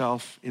put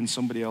yourself in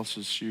somebody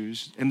else's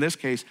shoes? In this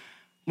case,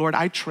 Lord,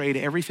 I trade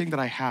everything that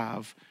I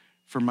have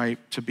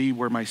to be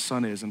where my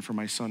son is and for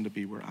my son to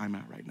be where I'm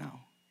at right now.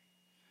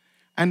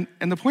 And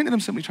the point that I'm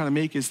simply trying to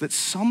make is that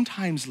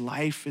sometimes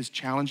life is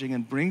challenging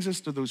and brings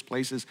us to those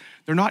places.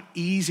 They're not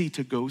easy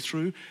to go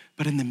through,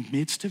 but in the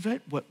midst of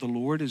it, what the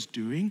Lord is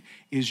doing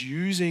is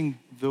using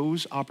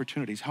those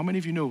opportunities. How many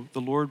of you know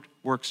the Lord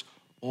works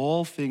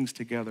all things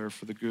together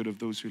for the good of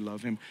those who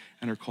love him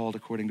and are called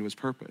according to his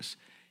purpose?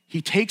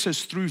 He takes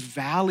us through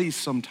valleys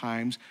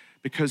sometimes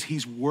because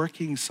he's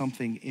working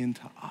something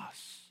into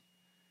us.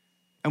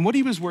 And what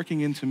he was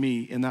working into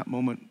me in that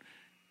moment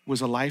was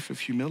a life of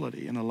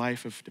humility and a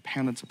life of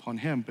dependence upon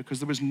him, because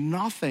there was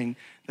nothing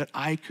that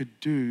I could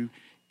do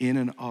in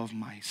and of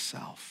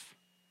myself.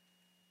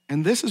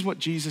 And this is what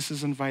Jesus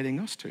is inviting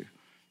us to.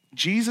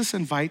 Jesus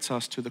invites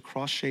us to the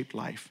cross-shaped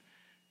life,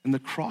 and the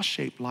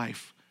cross-shaped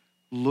life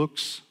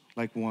looks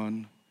like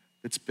one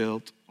that's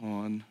built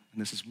on,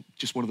 and this is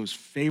just one of those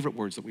favorite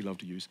words that we love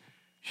to use,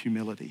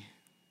 humility.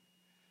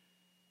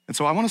 And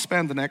so I want to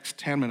spend the next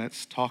 10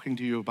 minutes talking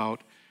to you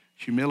about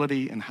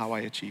humility and how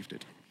I achieved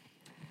it.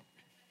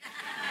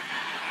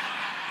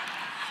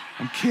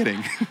 I'm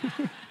kidding.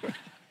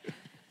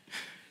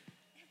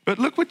 But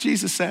look what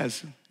Jesus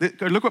says.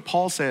 Look what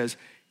Paul says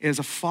is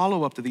a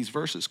follow-up to these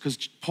verses,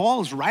 because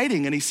Paul is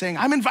writing and he's saying,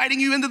 I'm inviting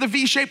you into the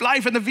V-shaped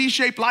life, and the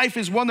V-shaped life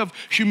is one of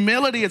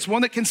humility. It's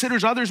one that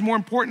considers others more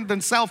important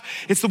than self.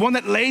 It's the one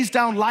that lays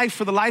down life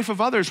for the life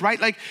of others, right?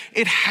 Like,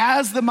 it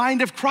has the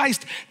mind of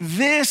Christ.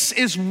 This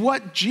is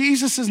what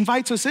Jesus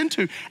invites us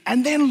into.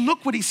 And then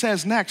look what he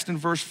says next in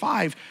verse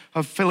 5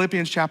 of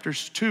Philippians chapter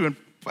 2.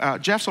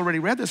 And Jeff's already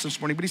read this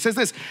morning, but he says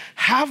this: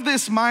 have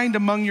this mind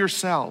among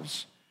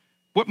yourselves.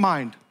 What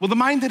mind? Well, the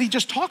mind that he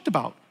just talked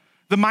about.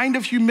 The mind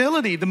of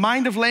humility, the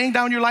mind of laying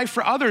down your life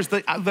for others,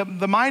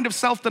 the mind of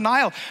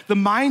self-denial, the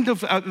mind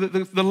of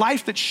the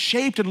life that's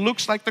shaped and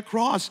looks like the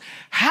cross.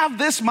 Have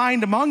this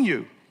mind among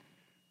you.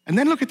 And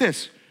then look at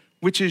this,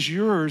 which is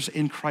yours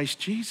in Christ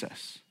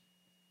Jesus.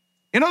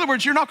 In other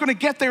words, you're not going to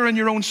get there in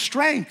your own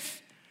strength.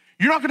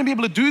 You're not going to be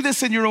able to do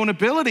this in your own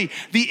ability.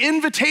 The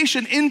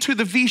invitation into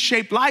the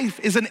V-shaped life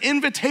is an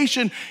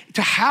invitation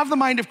to have the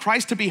mind of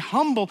Christ, to be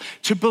humble,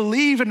 to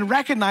believe and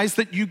recognize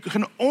that you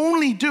can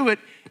only do it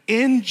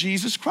in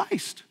Jesus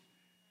Christ.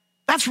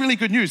 That's really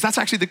good news. That's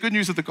actually the good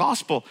news of the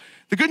gospel.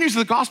 The good news of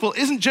the gospel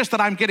isn't just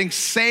that I'm getting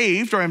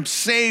saved or I'm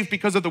saved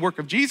because of the work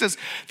of Jesus.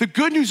 The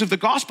good news of the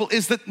gospel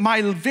is that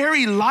my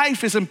very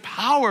life is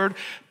empowered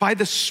by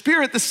the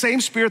Spirit, the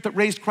same Spirit that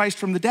raised Christ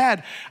from the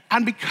dead.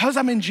 And because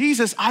I'm in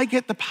Jesus, I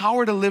get the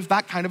power to live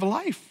that kind of a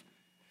life.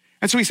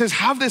 And so he says,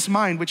 have this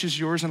mind which is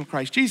yours in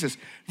Christ Jesus.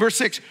 Verse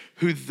 6,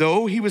 who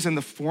though he was in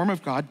the form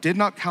of God, did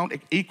not count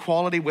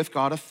equality with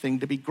God a thing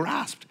to be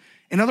grasped.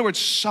 In other words,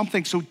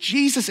 something, so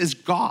Jesus is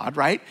God,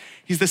 right?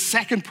 He's the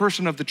second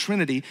person of the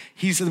Trinity.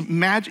 He's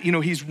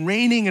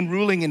reigning and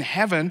ruling in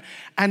heaven,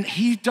 and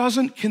he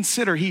doesn't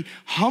consider, he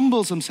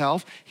humbles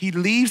himself, he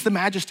leaves the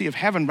majesty of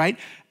heaven, right?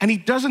 And he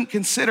doesn't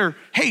consider,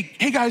 hey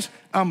guys,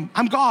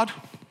 I'm God.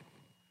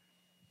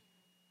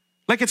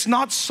 Like, it's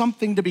not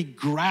something to be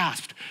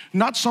grasped,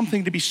 not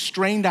something to be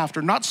strained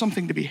after, not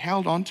something to be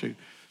held onto. And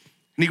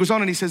he goes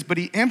on and he says, but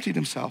he emptied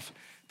himself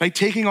by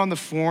taking on the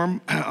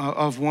form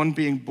of one,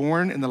 being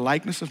born in the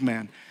likeness of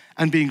man,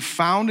 and being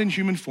found in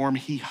human form,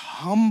 he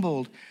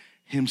humbled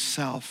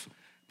himself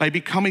by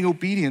becoming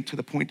obedient to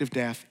the point of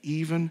death,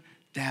 even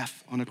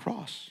death on a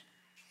cross.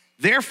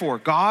 Therefore,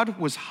 God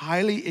was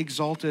highly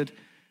exalted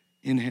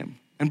in him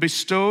and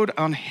bestowed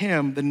on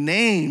him the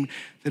name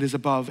that is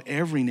above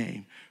every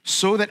name,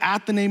 so that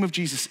at the name of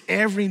Jesus,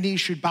 every knee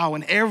should bow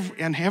in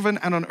heaven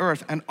and on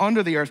earth and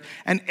under the earth,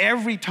 and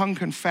every tongue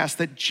confess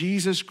that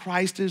Jesus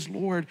Christ is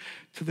Lord,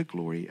 to the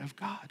glory of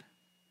God.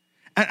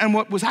 And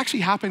what was actually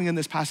happening in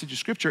this passage of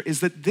scripture is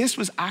that this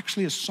was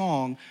actually a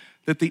song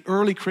that the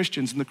early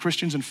Christians and the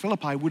Christians in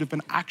Philippi would have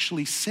been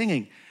actually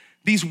singing.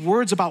 These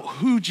words about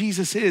who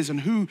Jesus is and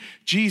who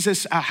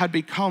Jesus had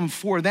become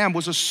for them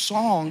was a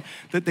song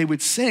that they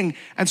would sing.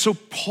 And so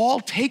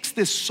Paul takes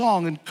this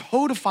song and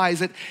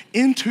codifies it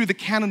into the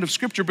canon of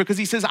scripture, because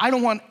he says, I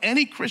don't want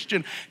any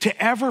Christian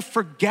to ever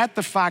forget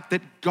the fact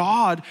that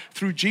God,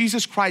 through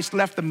Jesus Christ,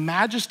 left the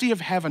majesty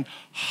of heaven,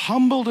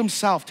 humbled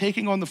himself,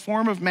 taking on the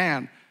form of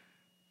man,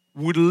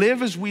 would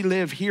live as we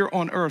live here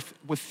on earth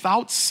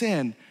without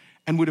sin,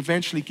 and would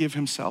eventually give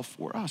himself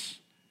for us.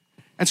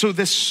 And so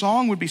this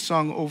song would be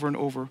sung over and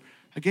over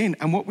again.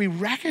 And what we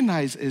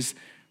recognize is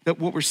that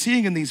what we're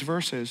seeing in these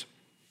verses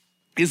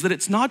is that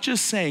it's not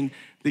just saying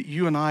that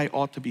you and I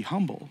ought to be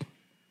humble.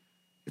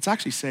 It's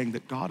actually saying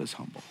that God is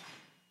humble.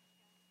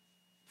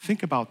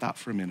 Think about that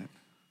for a minute.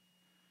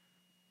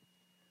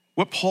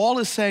 What Paul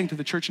is saying to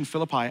the church in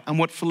Philippi, and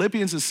what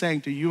Philippians is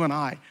saying to you and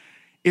I,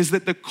 is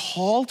that the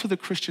call to the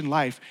Christian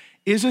life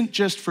isn't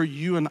just for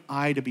you and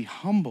I to be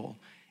humble.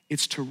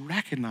 It's to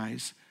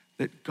recognize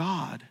that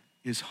God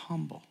is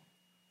humble.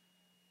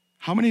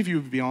 How many of you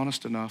would be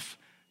honest enough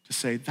to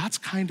say, that's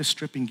kind of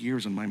stripping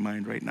gears in my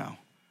mind right now?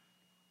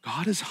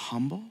 God is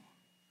humble?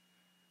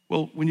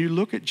 Well, when you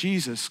look at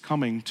Jesus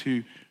coming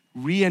to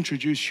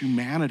reintroduce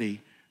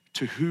humanity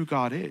to who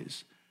God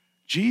is,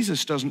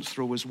 Jesus doesn't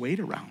throw his weight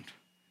around.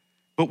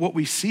 But what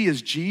we see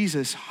is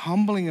Jesus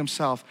humbling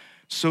himself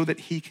so that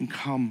he can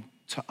come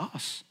to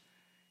us.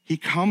 He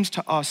comes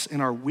to us in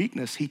our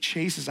weakness. He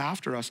chases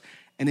after us.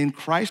 And in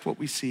Christ, what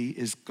we see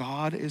is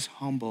God is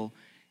humble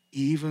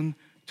even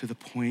to the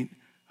point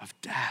of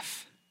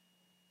death.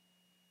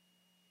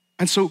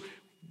 And so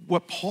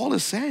what Paul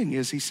is saying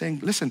is, he's saying,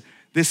 listen,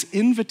 this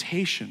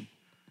invitation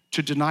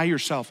to deny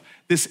yourself,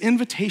 this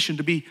invitation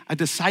to be a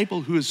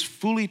disciple who is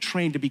fully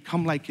trained to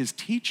become like his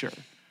teacher,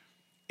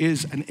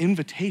 is an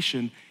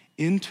invitation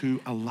into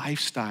a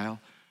lifestyle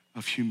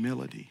of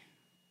humility.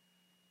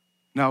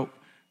 Now,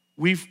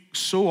 we've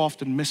so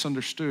often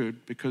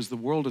misunderstood, because the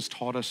world has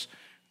taught us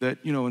that,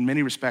 in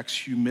many respects,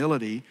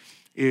 humility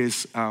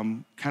is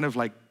kind of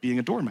like being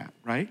a doormat,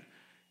 right?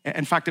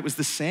 In fact, it was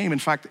the same. In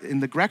fact, in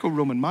the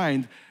Greco-Roman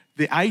mind,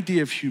 the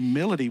idea of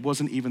humility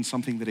wasn't even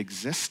something that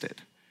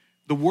existed.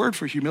 The word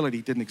for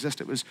humility didn't exist.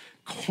 It was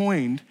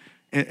coined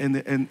in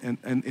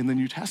the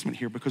New Testament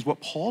here, because what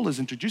Paul is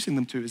introducing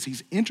them to is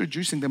he's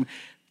introducing them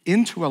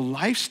into a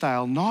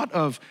lifestyle not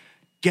of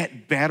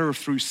get better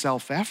through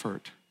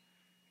self-effort,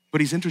 but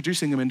he's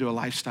introducing them into a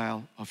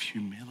lifestyle of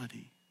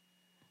humility.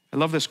 I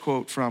love this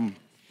quote from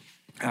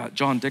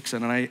John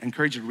Dixon, and I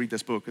encourage you to read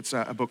this book. It's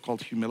a book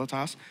called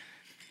Humilitas.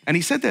 And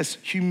he said this: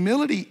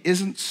 humility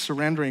isn't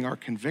surrendering our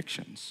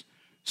convictions,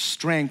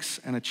 strengths,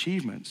 and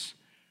achievements.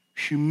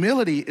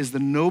 Humility is the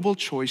noble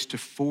choice to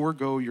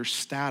forego your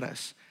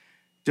status,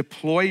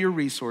 deploy your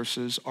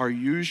resources, or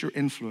use your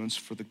influence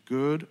for the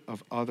good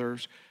of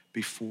others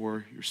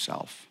before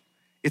yourself.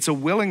 It's a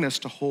willingness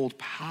to hold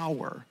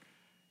power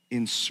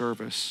in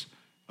service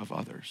of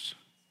others.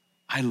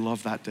 I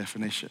love that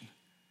definition.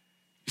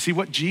 You see,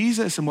 what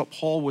Jesus and what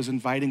Paul was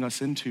inviting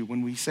us into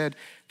when we said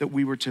that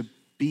we were to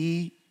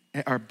be,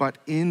 but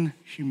in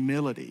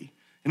humility.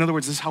 In other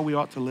words, this is how we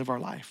ought to live our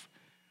life.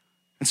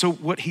 And so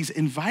what he's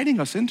inviting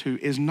us into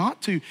is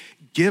not to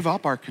give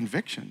up our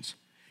convictions.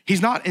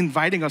 He's not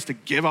inviting us to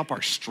give up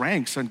our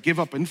strengths and give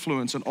up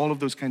influence and all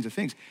of those kinds of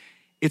things.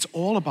 It's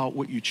all about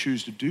what you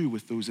choose to do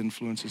with those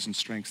influences and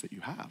strengths that you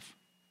have.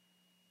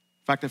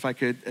 In fact, if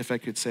I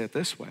could say it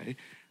this way,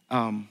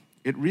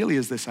 it really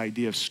is this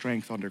idea of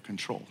strength under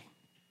control.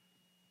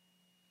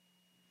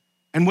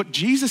 And what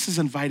Jesus is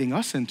inviting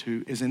us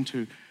into is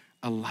into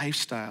a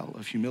lifestyle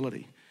of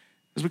humility.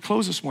 As we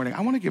close this morning,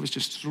 I want to give us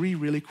just 3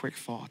 really quick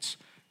thoughts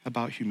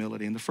about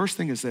humility. And the first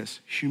thing is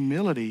this: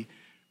 humility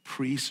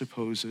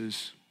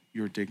presupposes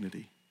your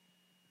dignity.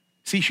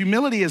 See,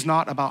 humility is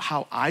not about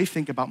how I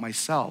think about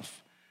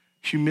myself.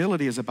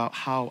 Humility is about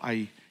how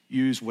I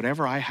use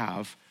whatever I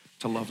have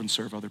to love and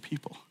serve other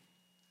people.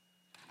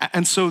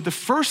 And so the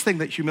first thing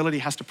that humility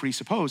has to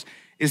presuppose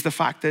is the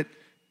fact that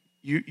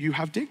you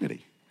have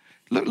dignity.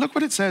 Look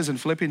what it says in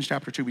Philippians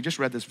chapter 2. We just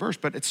read this verse,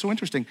 but it's so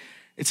interesting.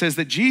 It says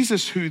that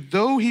Jesus, who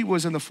though he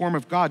was in the form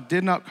of God,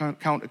 did not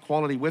count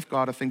equality with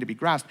God a thing to be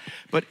grasped,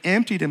 but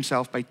emptied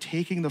himself by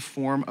taking the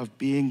form of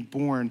being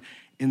born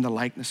in the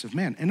likeness of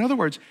men. In other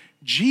words,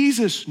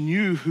 Jesus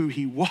knew who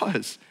he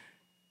was.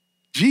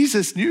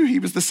 Jesus knew he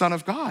was the Son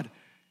of God,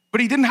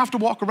 but he didn't have to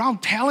walk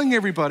around telling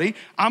everybody,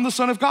 I'm the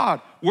Son of God,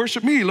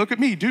 worship me, look at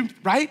me,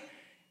 right?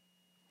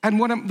 And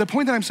the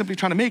point that I'm simply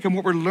trying to make, and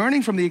what we're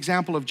learning from the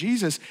example of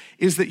Jesus,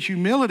 is that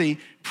humility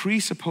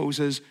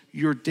presupposes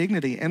your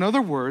dignity. In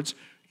other words,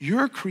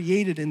 you're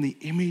created in the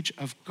image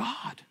of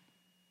God,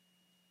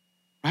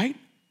 right?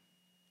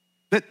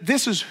 That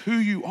this is who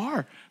you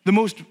are. The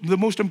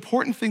most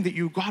important thing that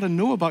you've got to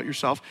know about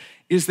yourself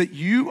is that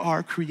you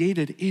are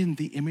created in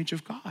the image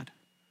of God.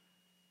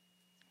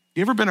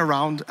 You ever been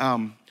around,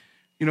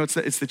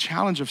 it's the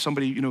challenge of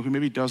somebody, who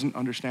maybe doesn't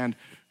understand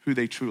who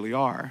they truly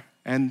are.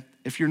 And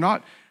if you're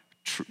not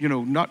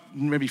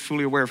maybe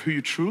fully aware of who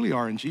you truly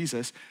are in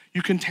Jesus,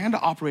 you can tend to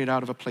operate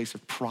out of a place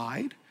of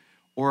pride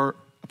or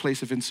a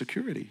place of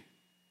insecurity.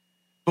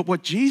 But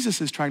what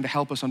Jesus is trying to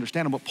help us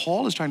understand, and what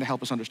Paul is trying to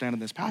help us understand in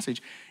this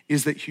passage,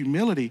 is that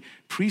humility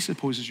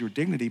presupposes your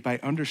dignity by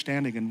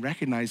understanding and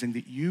recognizing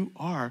that you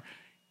are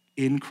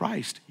in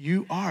Christ.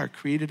 You are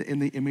created in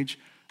the image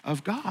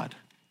of God.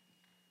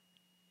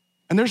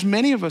 And there's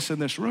many of us in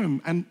this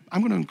room, and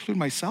I'm going to include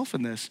myself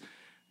in this,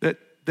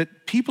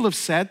 that people have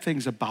said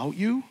things about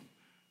you,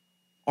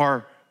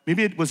 or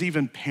maybe it was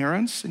even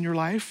parents in your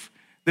life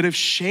that have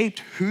shaped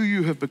who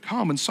you have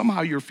become, and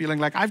somehow you're feeling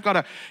like, I've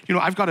got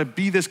to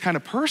be this kind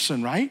of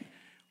person, right?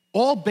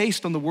 All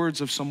based on the words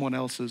of someone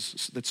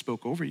else's that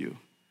spoke over you.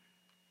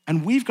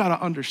 And we've got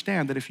to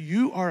understand that if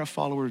you are a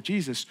follower of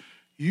Jesus,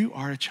 you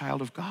are a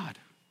child of God.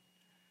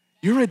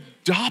 You're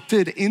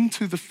adopted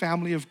into the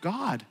family of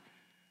God.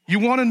 You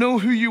want to know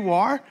who you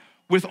are?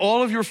 With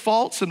all of your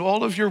faults and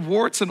all of your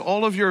warts and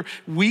all of your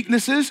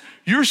weaknesses,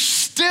 you're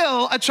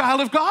still a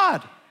child of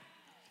God.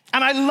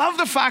 And I love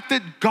the fact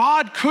that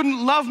God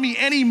couldn't love me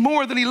any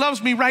more than he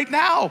loves me right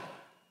now,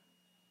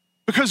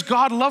 because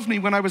God loved me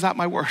when I was at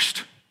my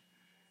worst.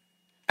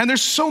 And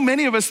there's so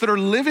many of us that are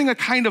living a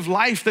kind of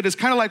life that is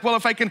kind of like, well,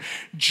 if I can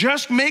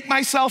just make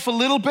myself a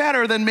little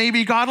better, then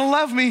maybe God will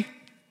love me.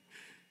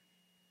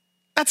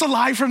 That's a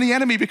lie from the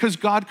enemy, because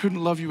God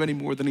couldn't love you any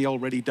more than he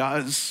already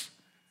does.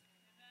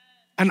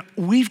 And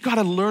we've got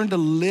to learn to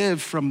live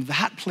from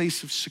that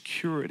place of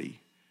security.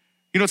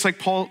 It's like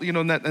Paul,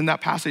 in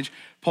that passage,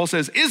 Paul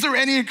says, is there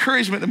any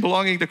encouragement in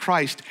belonging to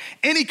Christ?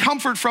 Any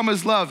comfort from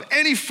his love?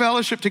 Any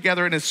fellowship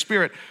together in his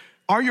spirit?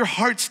 Are your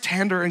hearts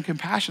tender and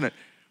compassionate?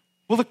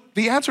 Well,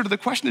 the answer to the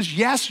question is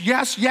yes,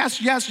 yes, yes,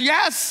 yes,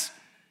 yes.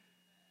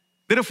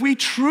 That if we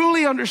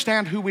truly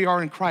understand who we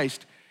are in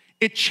Christ,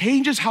 it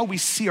changes how we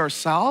see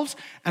ourselves,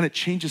 and it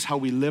changes how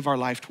we live our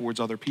life towards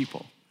other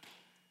people.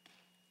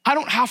 I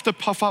don't have to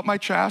puff out my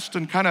chest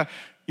and kind of,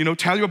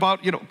 tell you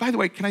about, by the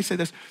way, can I say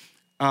this?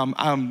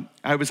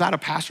 I was at a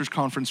pastor's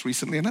conference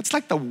recently, and that's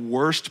like the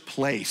worst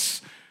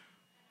place,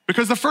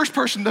 because the first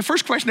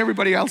question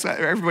everybody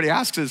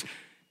asks is,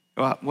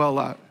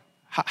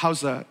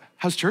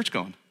 how's church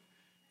going?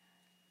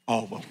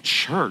 Oh, well,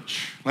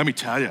 church, let me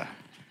tell you,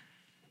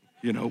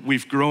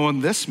 we've grown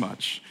this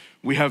much.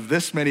 We have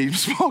this many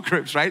small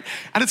groups, right?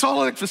 And it's all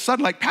like of a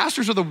sudden, like,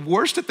 pastors are the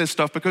worst at this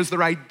stuff, because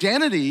their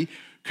identity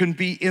can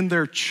be in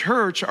their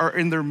church or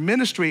in their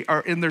ministry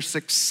or in their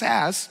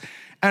success.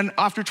 And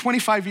after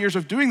 25 years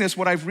of doing this,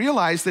 what I've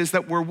realized is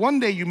that where one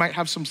day you might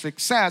have some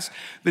success,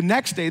 the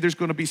next day there's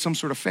going to be some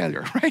sort of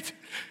failure, right?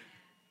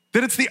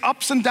 that it's the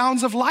ups and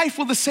downs of life.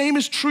 Well, the same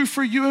is true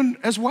for you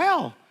as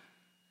well.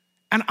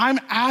 And I'm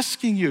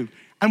asking you,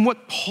 and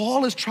what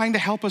Paul is trying to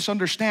help us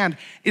understand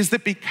is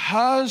that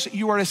because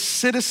you are a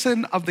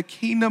citizen of the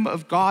kingdom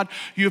of God,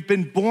 you've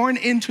been born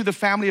into the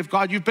family of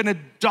God, you've been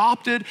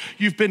adopted,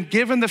 you've been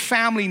given the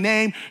family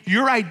name,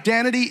 your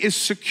identity is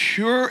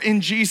secure in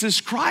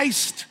Jesus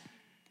Christ.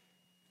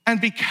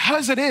 And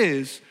because it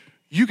is,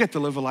 you get to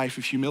live a life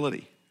of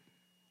humility.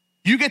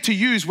 You get to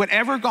use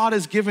whatever God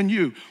has given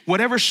you,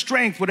 whatever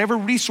strength, whatever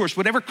resource,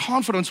 whatever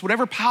confidence,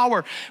 whatever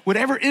power,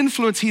 whatever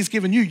influence he's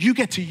given you, you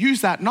get to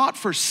use that not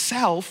for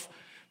self,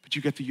 but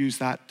you get to use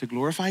that to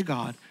glorify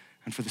God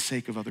and for the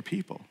sake of other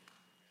people.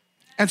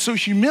 And so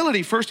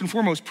humility, first and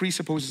foremost,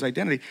 presupposes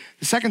identity.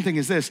 The second thing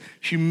is this: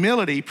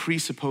 humility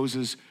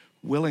presupposes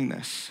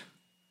willingness.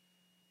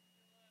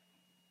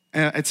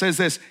 It says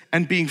this,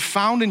 and being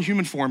found in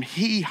human form,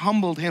 he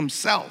humbled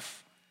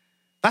himself.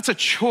 That's a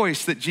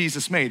choice that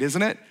Jesus made,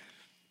 isn't it?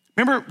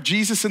 Remember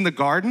Jesus in the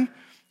garden?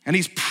 And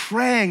he's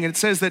praying, and it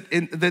says that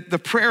the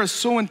prayer is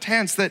so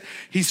intense that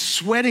he's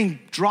sweating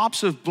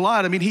drops of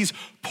blood. I mean, he's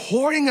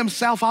pouring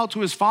himself out to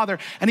his Father,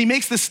 and he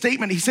makes this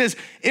statement. He says,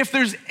 if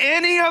there's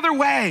any other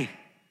way,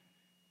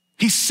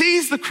 he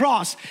sees the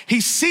cross,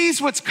 he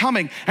sees what's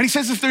coming, and he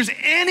says, if there's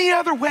any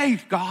other way,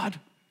 God,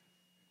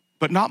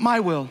 but not my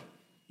will,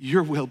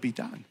 your will be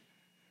done.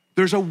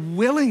 There's a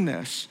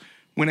willingness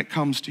when it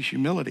comes to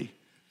humility.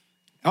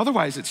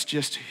 Otherwise, it's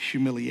just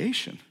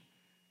humiliation,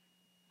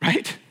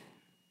 right?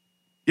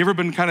 You ever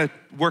been kind of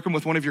working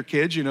with one of your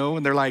kids,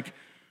 and they're like,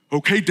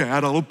 okay,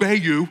 Dad, I'll obey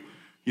you,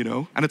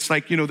 and it's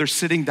like, they're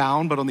sitting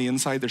down, but on the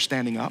inside, they're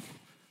standing up.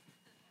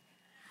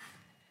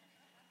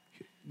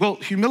 Well,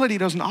 humility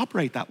doesn't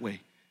operate that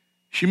way.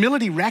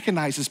 Humility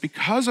recognizes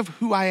because of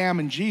who I am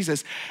in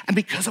Jesus and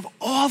because of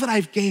all that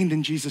I've gained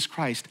in Jesus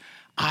Christ,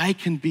 I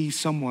can be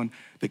someone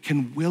that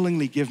can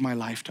willingly give my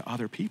life to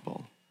other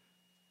people.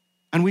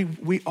 And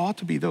we ought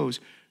to be those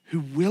who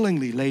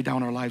willingly lay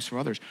down our lives for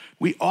others.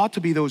 We ought to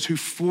be those who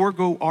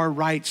forego our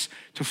rights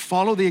to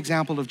follow the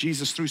example of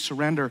Jesus through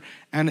surrender.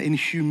 And in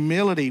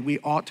humility, we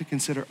ought to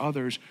consider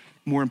others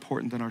more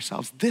important than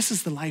ourselves. This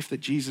is the life that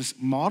Jesus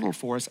modeled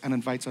for us and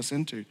invites us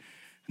into.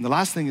 And the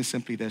last thing is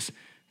simply this,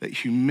 that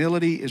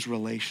humility is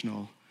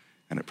relational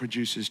and it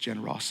produces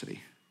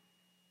generosity,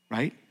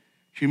 right?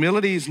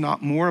 Humility is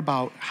more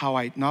about how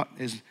I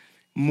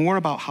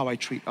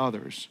treat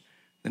others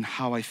than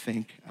how I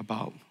think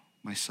about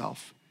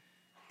myself.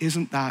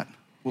 Isn't that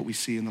what we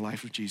see in the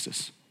life of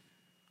Jesus?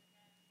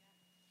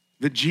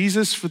 That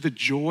Jesus, for the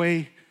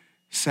joy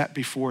set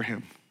before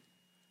him.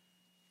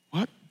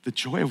 What? The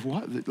joy of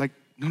what? Like,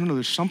 no,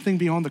 there's something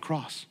beyond the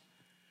cross.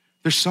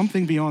 There's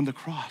something beyond the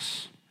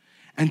cross.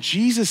 And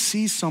Jesus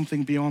sees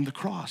something beyond the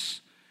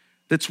cross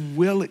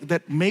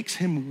that makes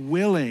him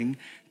willing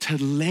to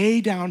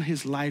lay down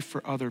his life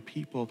for other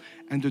people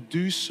and to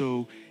do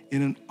so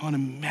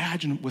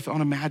with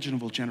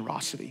unimaginable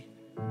generosity.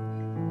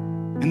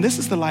 And this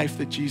is the life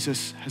that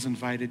Jesus has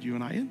invited you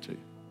and I into.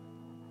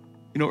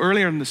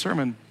 Earlier in the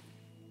sermon,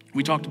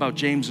 we talked about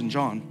James and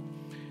John.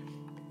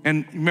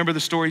 And remember the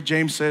story?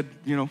 James said,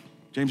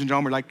 James and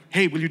John were like,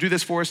 hey, will you do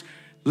this for us?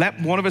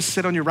 Let one of us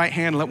sit on your right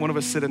hand, let one of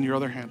us sit on your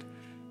other hand,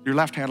 your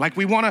left hand. Like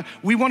we wanna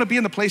be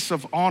in the place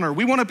of honor.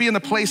 We wanna be in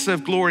the place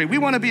of glory. We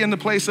wanna be in the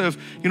place of,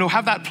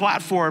 have that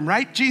platform,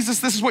 right? Jesus,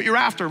 this is what you're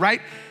after,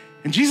 right?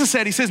 And Jesus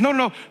said, he says,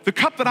 no, the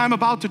cup that I'm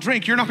about to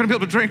drink, you're not gonna be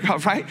able to drink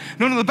of, right?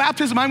 No, the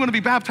baptism I'm gonna be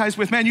baptized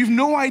with, man, you've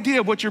no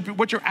idea what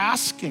you're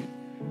asking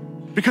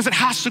because it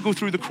has to go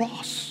through the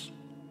cross.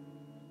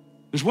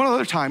 There's one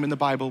other time in the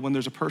Bible when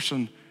there's a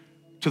person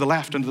to the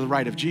left and to the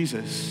right of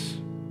Jesus,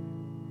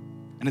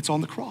 and it's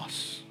on the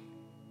cross.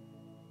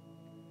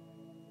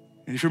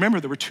 And if you remember,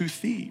 there were two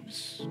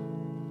thieves.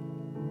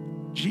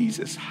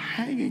 Jesus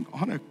hanging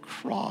on a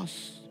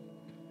cross,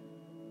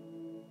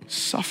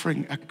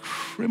 suffering a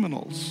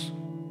criminal's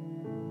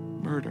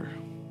murder.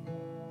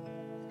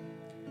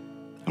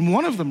 And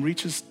one of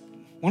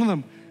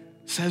them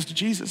says to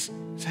Jesus,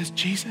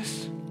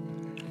 Jesus,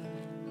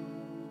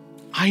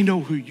 I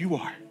know who you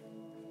are.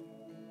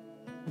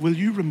 Will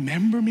you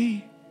remember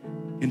me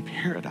in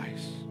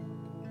paradise?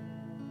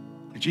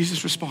 And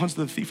Jesus responds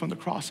to the thief on the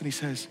cross and he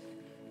says,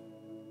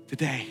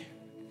 today,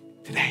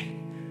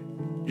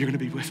 you're gonna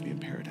be with me in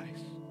paradise.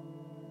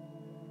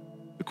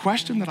 The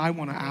question that I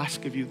wanna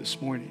ask of you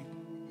this morning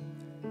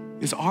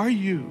is, are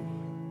you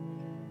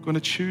gonna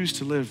choose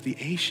to live the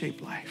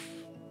A-shaped life?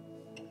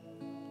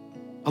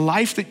 A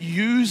life that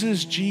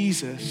uses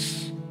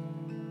Jesus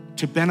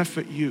to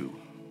benefit you.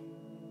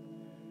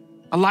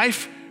 A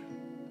life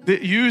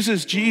that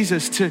uses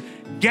Jesus to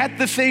get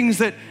the things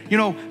that,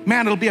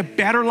 man, it'll be a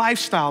better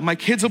lifestyle. My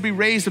kids will be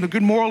raised in a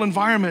good moral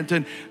environment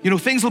and,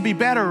 things will be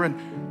better.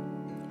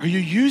 And are you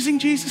using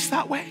Jesus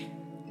that way?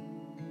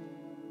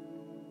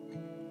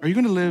 Are you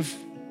gonna live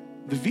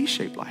the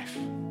V-shaped life?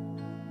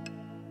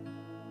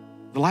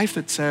 The life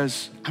that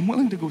says, I'm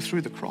willing to go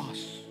through the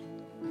cross.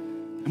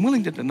 I'm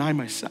willing to deny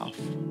myself.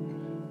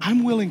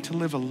 I'm willing to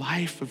live a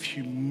life of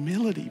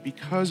humility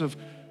because of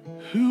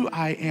who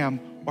I am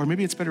Or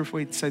maybe it's better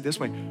way to say it this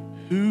way,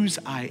 whose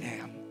I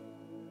am.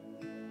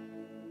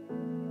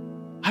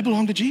 I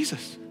belong to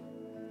Jesus.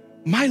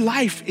 My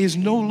life is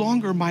no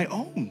longer my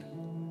own.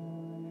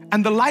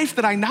 And the life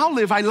that I now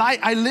live,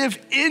 I live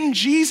in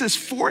Jesus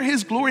for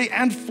his glory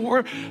and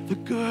for the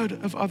good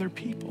of other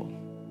people.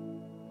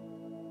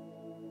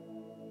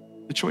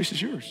 The choice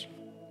is yours.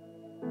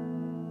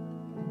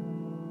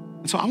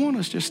 And so I want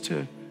us just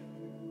to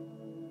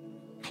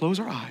close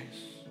our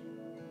eyes.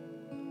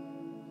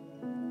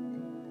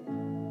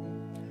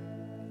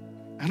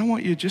 And I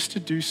want you just to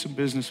do some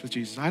business with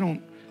Jesus.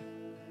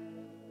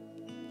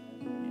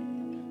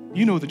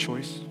 You know the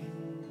choice.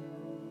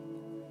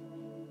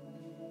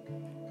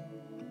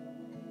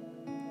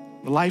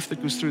 The life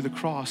that goes through the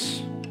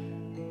cross,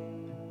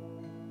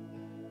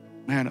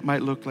 man, it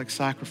might look like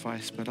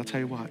sacrifice, but I'll tell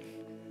you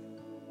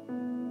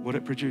what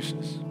it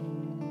produces.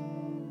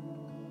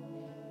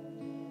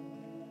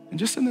 And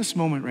just in this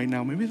moment right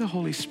now, maybe the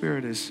Holy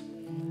Spirit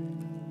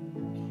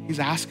he's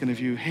asking of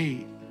you,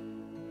 hey,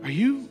 are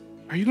you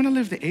gonna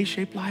live the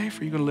A-shaped life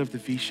or are you gonna live the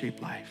V-shaped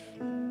life?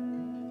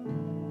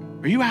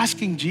 Are you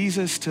asking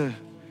Jesus to,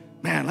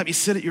 man, let me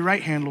sit at your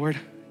right hand, Lord.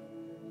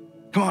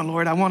 Come on,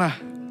 Lord, I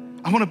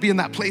wanna be in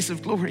that place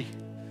of glory.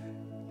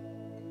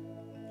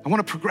 I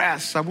wanna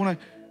progress. Are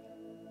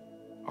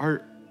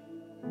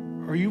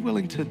you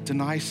willing to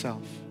deny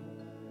self,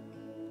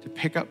 to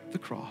pick up the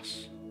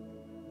cross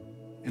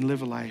and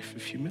live a life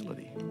of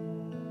humility?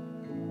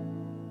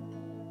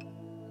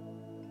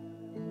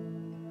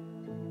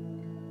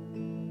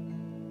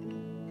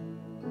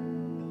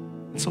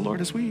 And so,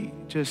 Lord, as we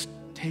just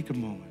take a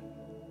moment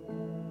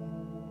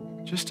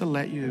just to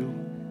let you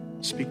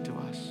speak to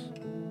us.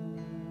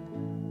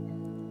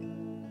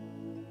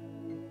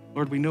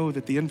 Lord, we know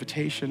that the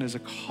invitation is a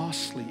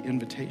costly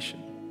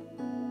invitation.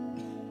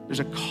 There's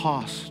a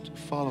cost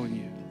following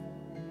you.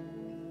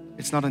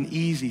 It's not an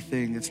easy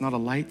thing. It's not a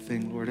light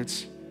thing, Lord.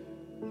 It's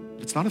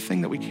not a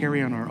thing that we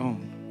carry on our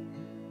own.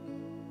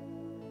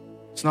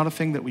 It's not a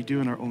thing that we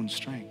do in our own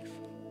strength.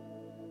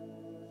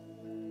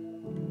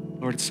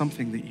 Lord, it's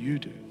something that you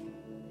do.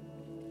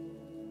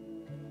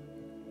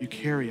 You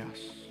carry us.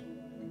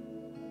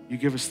 You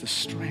give us the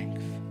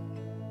strength.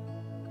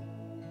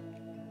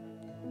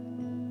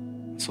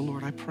 So,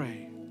 Lord, I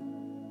pray,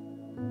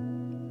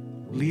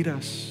 lead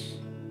us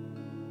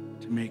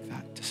to make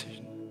that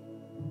decision.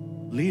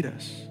 Lead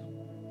us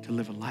to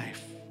live a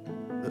life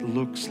that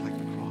looks like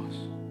the cross.